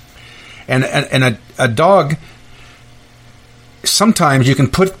 And a dog, sometimes you can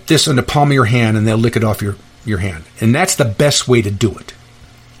put this in the palm of your hand and they'll lick it off your hand. And that's the best way to do it.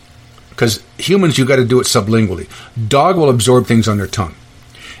 Because humans, you got to do it sublingually. Dog will absorb things on their tongue.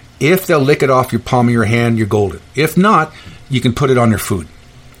 If they'll lick it off your palm of your hand, you're golden. If not, you can put it on their food.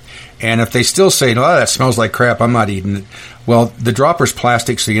 And if they still say, "No, that smells like crap, I'm not eating it," well, the dropper's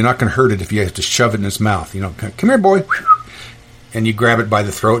plastic, so you're not going to hurt it if you have to shove it in its mouth. You know, "Come here, boy." And you grab it by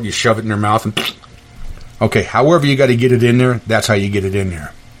the throat, and you shove it in their mouth, and okay, however you got to get it in there, that's how you get it in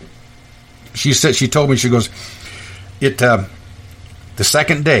there. She told me, she goes, the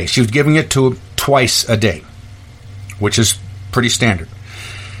second day, she was giving it to him twice a day, which is pretty standard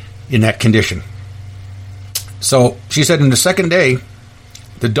in that condition. So she said in the second day,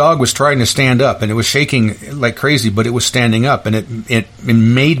 the dog was trying to stand up, and it was shaking like crazy, but it was standing up, and it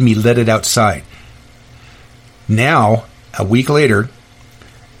made me let it outside. Now, a week later,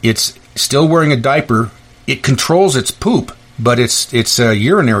 it's still wearing a diaper. It controls its poop, but its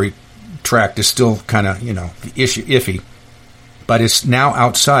urinary tract is still kind of, iffy. But it's now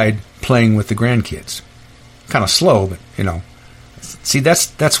outside playing with the grandkids. Kind of slow, but, See,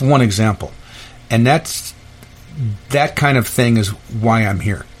 that's one example. And that kind of thing is why I'm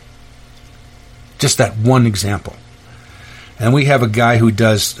here. Just that one example. And we have a guy who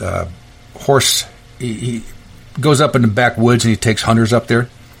does horse. He goes up in the backwoods and he takes hunters up there.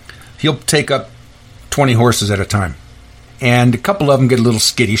 He'll take up 20 horses at a time. And a couple of them get a little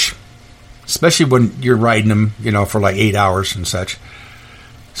skittish, especially when you're riding them, for like 8 hours and such.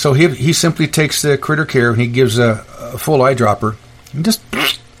 So he simply takes the critter care and he gives a full eyedropper and just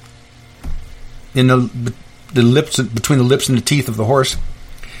in the lips, between the lips and the teeth of the horse.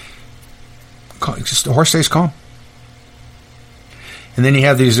 Just the horse stays calm. And then you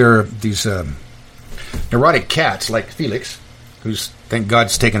have these neurotic cats like Felix, who's, thank God,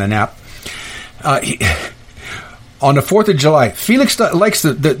 is taking a nap. On the 4th of July, Felix likes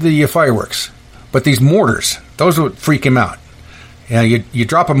the fireworks, but these mortars, those would freak him out. You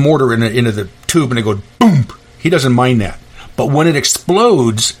drop a mortar into the tube and it goes boom. He doesn't mind that. But when it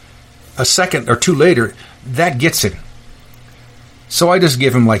explodes a second or two later, that gets him. So I just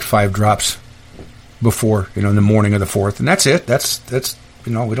give him like 5 drops before, in the morning of the 4th. And that's it. That's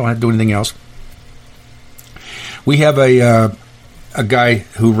we don't have to do anything else. We have a guy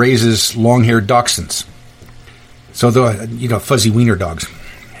who raises long-haired dachshunds. So the fuzzy wiener dogs,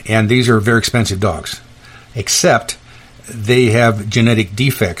 and these are very expensive dogs, except they have genetic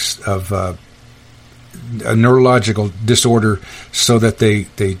defects of a neurological disorder, so that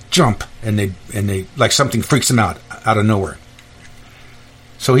they jump and they like something freaks them out of nowhere.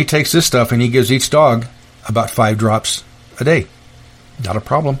 So he takes this stuff and he gives each dog about 5 drops a day. Not a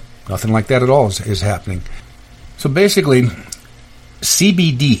problem. Nothing like that at all is happening. So basically,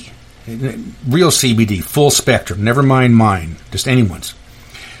 CBD. Real CBD, full spectrum, never mind mine, just anyone's,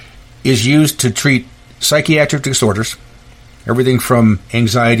 is used to treat psychiatric disorders, everything from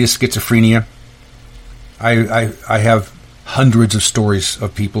anxiety to schizophrenia. I have hundreds of stories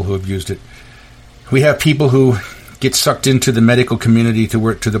of people who have used it. We have people who get sucked into the medical community to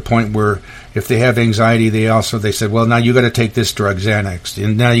the point where if they have anxiety, they said, well, now you got to take this drug, Xanax,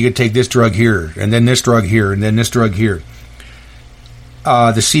 and now you got to take this drug here, and then this drug here, and then this drug here.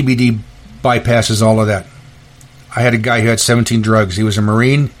 The CBD bypasses all of that. I had a guy who had 17 drugs. He was a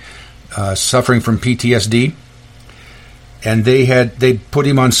Marine, suffering from PTSD, and they put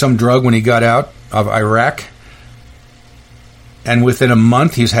him on some drug when he got out of Iraq, and within a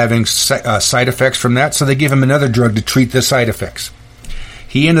month he's having side effects from that, so they give him another drug to treat the side effects.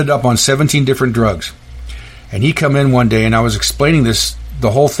 He ended up on 17 different drugs, and he come in one day, and I was explaining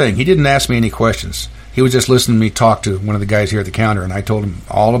the whole thing. He didn't ask me any questions. He was just listening to me talk to one of the guys here at the counter, and I told him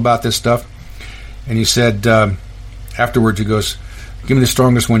all about this stuff. And he said, afterwards, he goes, give me the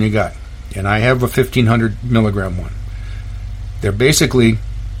strongest one you got. And I have a 1,500 milligram one. They're basically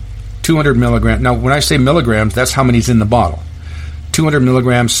 200 milligrams. Now, when I say milligrams, that's how many's in the bottle. 200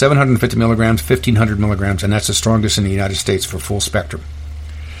 milligrams, 750 milligrams, 1,500 milligrams, and that's the strongest in the United States for full spectrum.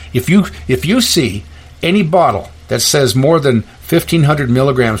 If you see any bottle that says more than 1,500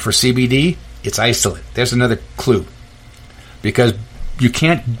 milligrams for CBD, it's isolate. There's another clue, because you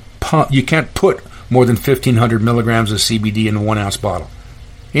can't put more than 1,500 milligrams of CBD in a 1 ounce bottle.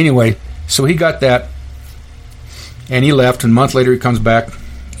 Anyway, so he got that, and he left. And a month later, he comes back.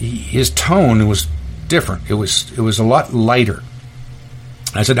 His tone was different. It was a lot lighter.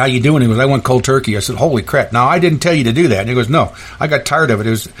 I said, "How you doing?" He goes, "I went cold turkey." I said, "Holy crap! Now I didn't tell you to do that." And he goes, "No, I got tired of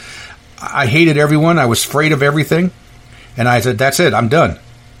it. I hated everyone. I was afraid of everything." And I said, "That's it. I'm done.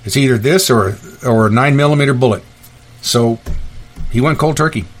 It's either this or a 9mm bullet." So he went cold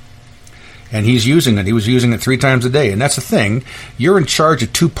turkey. And he's using it. He was using it 3 times a day. And that's the thing. You're in charge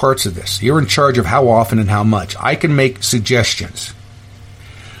of 2 parts of this. You're in charge of how often and how much. I can make suggestions.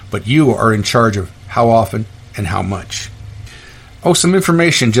 But you are in charge of how often and how much. Oh, some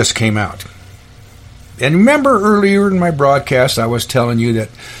information just came out. And remember earlier in my broadcast, I was telling you that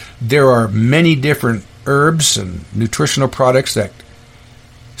there are many different herbs and nutritional products that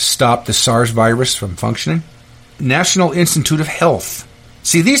stop the SARS virus from functioning. National Institute of Health.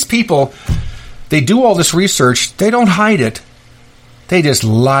 See, these people, they do all this research. They don't hide it. They just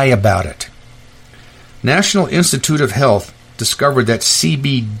lie about it. National Institute of Health discovered that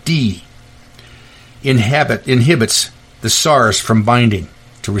CBD inhibits the SARS from binding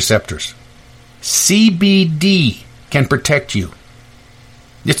to receptors. CBD can protect you.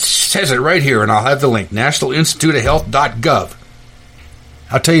 It says it right here, and I'll have the link, nationalinstituteofhealth.gov.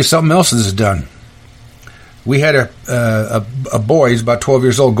 I'll tell you something else this has done. We had a boy, he's about 12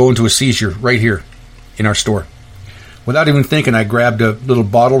 years old, go into a seizure right here in our store. Without even thinking, I grabbed a little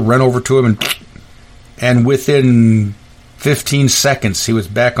bottle, ran over to him, and within 15 seconds, he was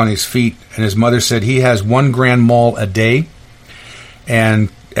back on his feet. And his mother said he has 1 grand mal a day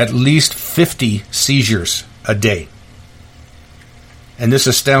and at least 50 seizures a day. And this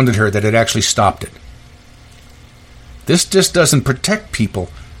astounded her that it actually stopped it. This just doesn't protect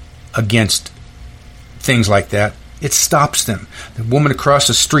people against things like that. It stops them. The woman across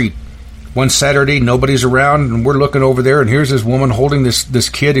the street, one Saturday, nobody's around, and we're looking over there, and here's this woman holding this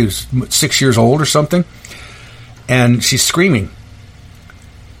kid who's 6 years old or something, and she's screaming.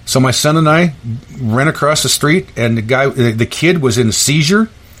 So my son and I ran across the street, and the kid was in a seizure.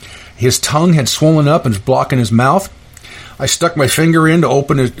 His tongue had swollen up and was blocking his mouth. I stuck my finger in to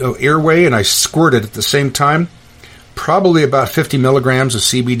open his airway, and I squirted at the same time, probably about 50 milligrams of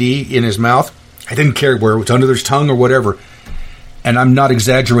CBD in his mouth. I didn't care where it was, under his tongue or whatever. And I'm not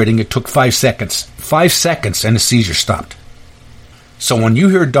exaggerating, it took 5 seconds. 5 seconds and the seizure stopped. So when you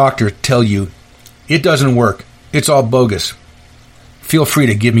hear a doctor tell you, it doesn't work, it's all bogus, feel free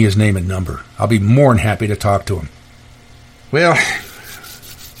to give me his name and number. I'll be more than happy to talk to him. Well,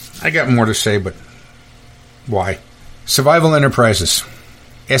 I got more to say, but why? Survival Enterprises,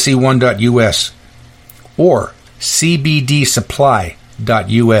 se1.us, or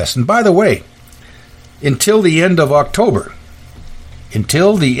cbdsupply.us. And by the way, until the end of October,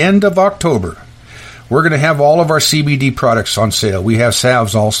 we're going to have all of our CBD products on sale. We have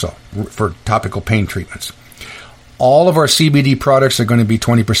salves also for topical pain treatments. All of our CBD products are going to be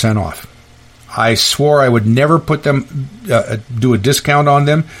 20% off. I swore I would never put them, do a discount on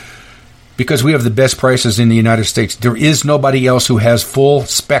them, because we have the best prices in the United States. There is nobody else who has full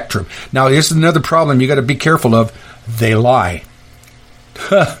spectrum. Now, this is another problem you got to be careful of. They lie.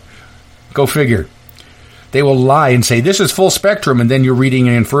 Go figure. They will lie and say, this is full spectrum, and then you're reading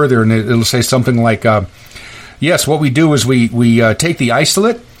in further, and it'll say something like, yes, what we do is we take the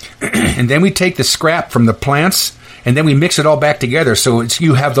isolate, and then we take the scrap from the plants, and then we mix it all back together, so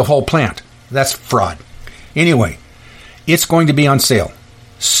you have the whole plant. That's fraud. Anyway, it's going to be on sale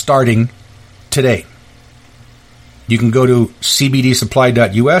starting today. You can go to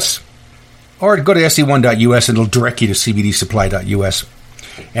cbdsupply.us, or go to se1.us, and it'll direct you to cbdsupply.us,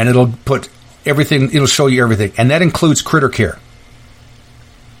 and it'll put everything, it'll show you everything, and that includes critter care.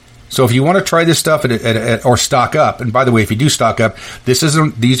 So if you want to try this stuff or stock up, and by the way, if you do stock up, these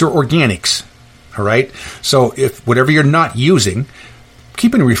are organics, all right? So if whatever you're not using,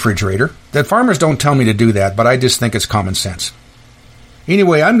 keep in a refrigerator. The farmers don't tell me to do that, but I just think it's common sense.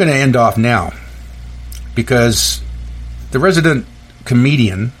 Anyway, I'm going to end off now because the resident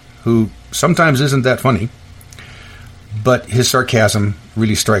comedian, who sometimes isn't that funny, but his sarcasm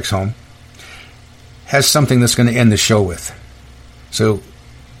really strikes home, has something that's going to end the show with. So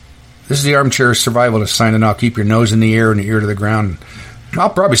this is the Armchair Survivalist signing off. Keep your nose in the air and your ear to the ground. I'll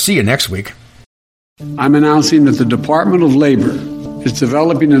probably see you next week. I'm announcing that the Department of Labor is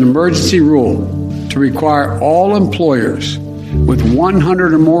developing an emergency rule to require all employers with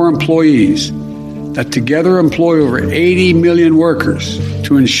 100 or more employees that together employ over 80 million workers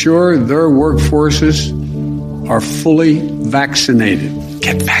to ensure their workforces are fully vaccinated.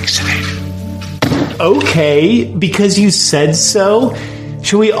 Get vaccinated. Okay, because you said so,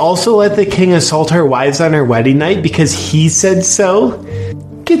 should we also let the king assault our wives on our wedding night because he said so?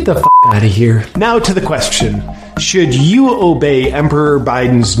 Get the f*** out of here. Now to the question. Should you obey Emperor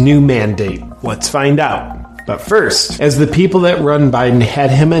Biden's new mandate? Let's find out. But first, as the people that run Biden had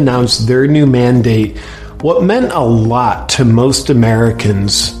him announce their new mandate, what meant a lot to most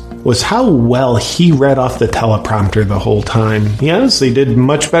Americans was how well he read off the teleprompter the whole time. He honestly did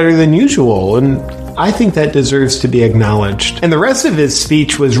much better than usual, and I think that deserves to be acknowledged. And the rest of his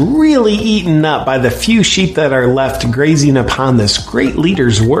speech was really eaten up by the few sheep that are left grazing upon this great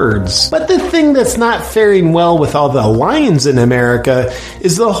leader's words. But the thing that's not faring well with all the lions in America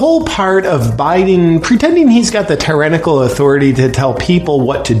is the whole part of Biden pretending he's got the tyrannical authority to tell people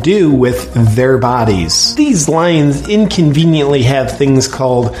what to do with their bodies. These lions inconveniently have things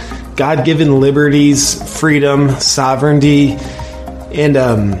called God-given liberties, freedom, sovereignty, and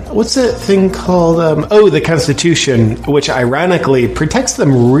what's that thing called? The Constitution, which ironically protects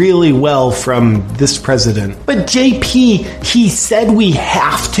them really well from this president. But JP, he said we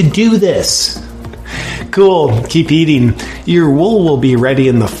have to do this. Cool, keep eating. Your wool will be ready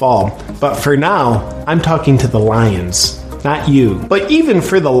in the fall. But for now, I'm talking to the lions. Not you. But even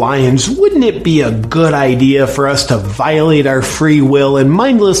for the lions, wouldn't it be a good idea for us to violate our free will and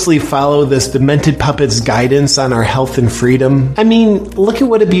mindlessly follow this demented puppet's guidance on our health and freedom? I mean, look at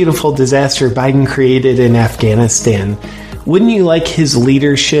what a beautiful disaster Biden created in Afghanistan. Wouldn't you like his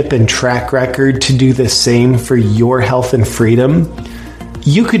leadership and track record to do the same for your health and freedom?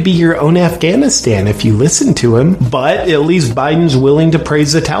 You could be your own Afghanistan if you listen to him. But at least Biden's willing to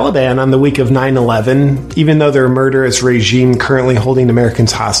praise the Taliban on the week of 9/11, even though they're a murderous regime currently holding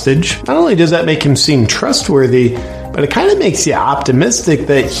Americans hostage. Not only does that make him seem trustworthy, but it kind of makes you optimistic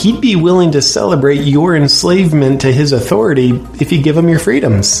that he'd be willing to celebrate your enslavement to his authority if you give him your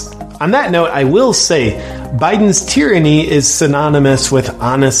freedoms. On that note, I will say, Biden's tyranny is synonymous with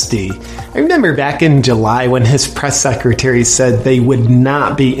honesty. I remember back in July when his press secretary said they would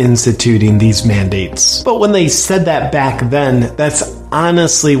not be instituting these mandates. But when they said that back then, that's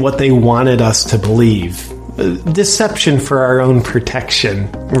honestly what they wanted us to believe. Deception for our own protection,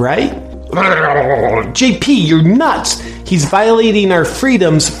 right? JP, you're nuts. He's violating our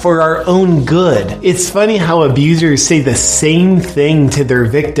freedoms for our own good. It's funny how abusers say the same thing to their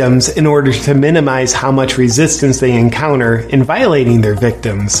victims in order to minimize how much resistance they encounter in violating their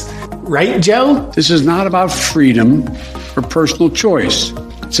victims. Right, Joe? This is not about freedom or personal choice.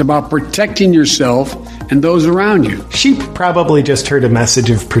 It's about protecting yourself and those around you. Sheep probably just heard a message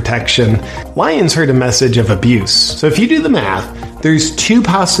of protection. Lions heard a message of abuse. So if you do the math, there's two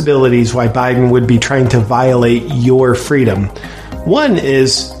possibilities why Biden would be trying to violate your freedom. One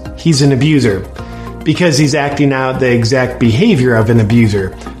is he's an abuser because he's acting out the exact behavior of an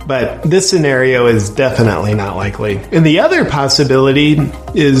abuser. But this scenario is definitely not likely. And the other possibility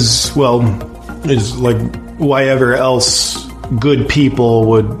is like why ever else good people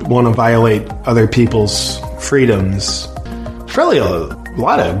would want to violate other people's freedoms. There's probably a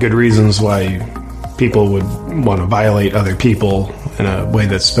lot of good reasons why people would want to violate other people in a way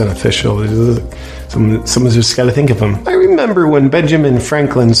that's beneficial. Someone's just got to think of them. I remember when Benjamin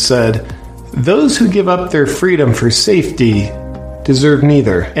Franklin said, "Those who give up their freedom for safety deserve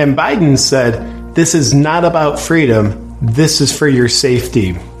neither." And Biden said, "This is not about freedom. This is for your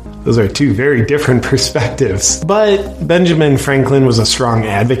safety." Those are two very different perspectives. But Benjamin Franklin was a strong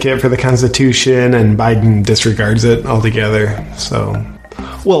advocate for the Constitution, and Biden disregards it altogether. So,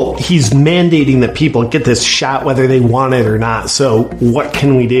 well, he's mandating that people get this shot whether they want it or not. So what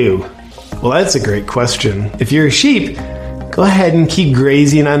can we do? Well, that's a great question. If you're a sheep, go ahead and keep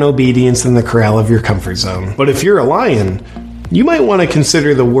grazing on obedience in the corral of your comfort zone. But if you're a lion, you might want to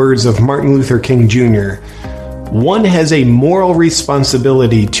consider the words of Martin Luther King Jr. One has a moral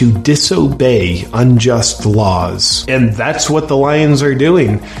responsibility to disobey unjust laws. And that's what the Lions are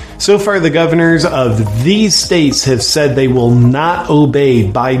doing. So far, the governors of these states have said they will not obey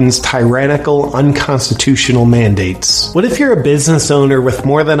Biden's tyrannical, unconstitutional mandates. What if you're a business owner with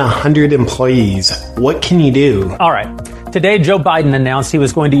more than 100 employees? What can you do? All right. Today, Joe Biden announced he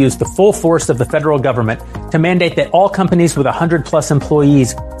was going to use the full force of the federal government to mandate that all companies with 100-plus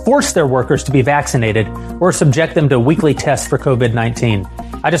employees force their workers to be vaccinated or subject them to weekly tests for COVID-19.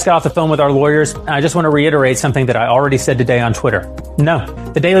 I just got off the phone with our lawyers, and I just want to reiterate something that I already said today on Twitter. No,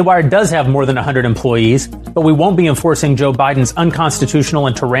 the Daily Wire does have more than 100 employees, but we won't be enforcing Joe Biden's unconstitutional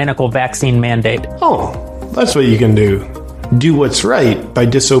and tyrannical vaccine mandate. Oh, that's what you can do. Do what's right by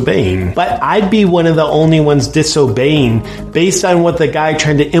disobeying. But I'd be one of the only ones disobeying based on what the guy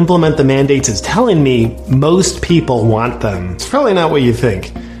trying to implement the mandates is telling me. Most people want them. It's probably not what you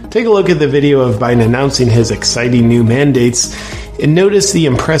think. Take a look at the video of Biden announcing his exciting new mandates and notice the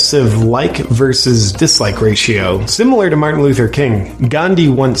impressive like versus dislike ratio. Similar to Martin Luther King, Gandhi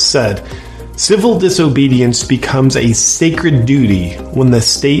once said, "Civil disobedience becomes a sacred duty when the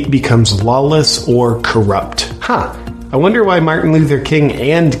state becomes lawless or corrupt." I wonder why Martin Luther King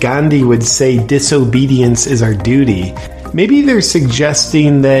and Gandhi would say disobedience is our duty. Maybe they're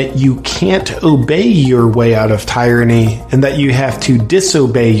suggesting that you can't obey your way out of tyranny and that you have to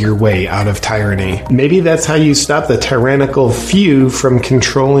disobey your way out of tyranny. Maybe that's how you stop the tyrannical few from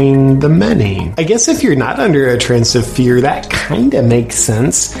controlling the many. I guess if you're not under a trance of fear, that kind of makes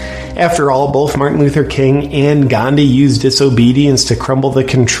sense. After all, both Martin Luther King and Gandhi used disobedience to crumble the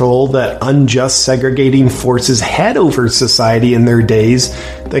control that unjust segregating forces had over society in their days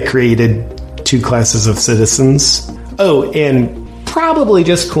that created two classes of citizens. Oh, and probably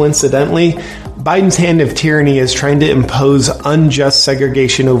just coincidentally, Biden's hand of tyranny is trying to impose unjust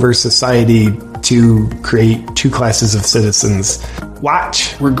segregation over society to create two classes of citizens.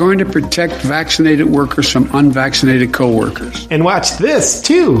 Watch. We're going to protect vaccinated workers from unvaccinated coworkers. And watch this,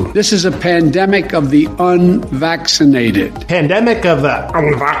 too. This is a pandemic of the unvaccinated. Pandemic of the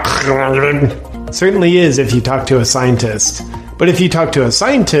unvaccinated. Certainly is if you talk to a scientist. But if you talk to a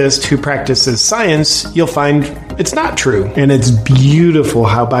scientist who practices science, you'll find it's not true. And it's beautiful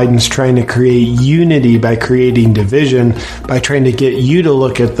how Biden's trying to create unity by creating division, by trying to get you to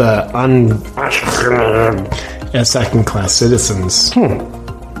look at the as second-class citizens.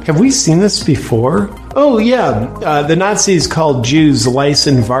 Have we seen this before? Oh, yeah. The Nazis called Jews lice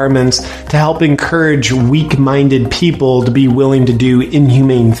and varmints to help encourage weak-minded people to be willing to do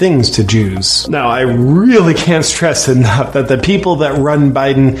inhumane things to Jews. Now, I really can't stress enough that the people that run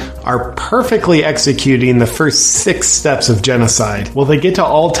Biden are perfectly executing the first 6 steps of genocide. Will they get to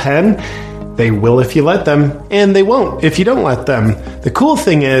all 10? They will if you let them, and they won't if you don't let them. The cool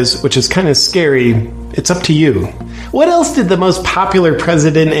thing is, which is kind of scary, it's up to you. What else did the most popular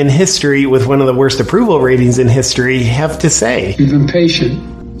president in history with one of the worst approval ratings in history have to say? We've been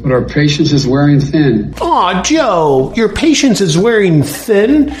patient, but our patience is wearing thin. Aw, Joe, your patience is wearing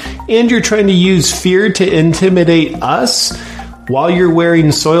thin, and you're trying to use fear to intimidate us? While you're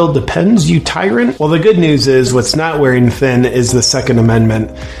wearing soiled Depends, you tyrant? Well, the good news is what's not wearing thin is the Second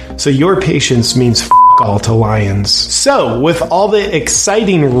Amendment. So your patience means all to lions. So, with all the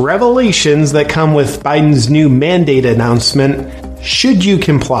exciting revelations that come with Biden's new mandate announcement, should you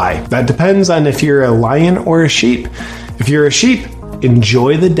comply? That depends on if you're a lion or a sheep. If you're a sheep,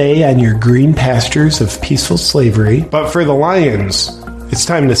 enjoy the day on your green pastures of peaceful slavery. But for the lions, it's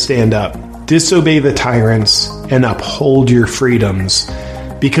time to stand up. Disobey the tyrants and uphold your freedoms.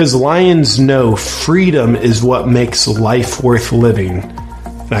 Because lions know freedom is what makes life worth living.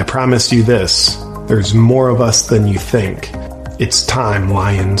 And I promise you this, there's more of us than you think. It's time,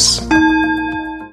 lions.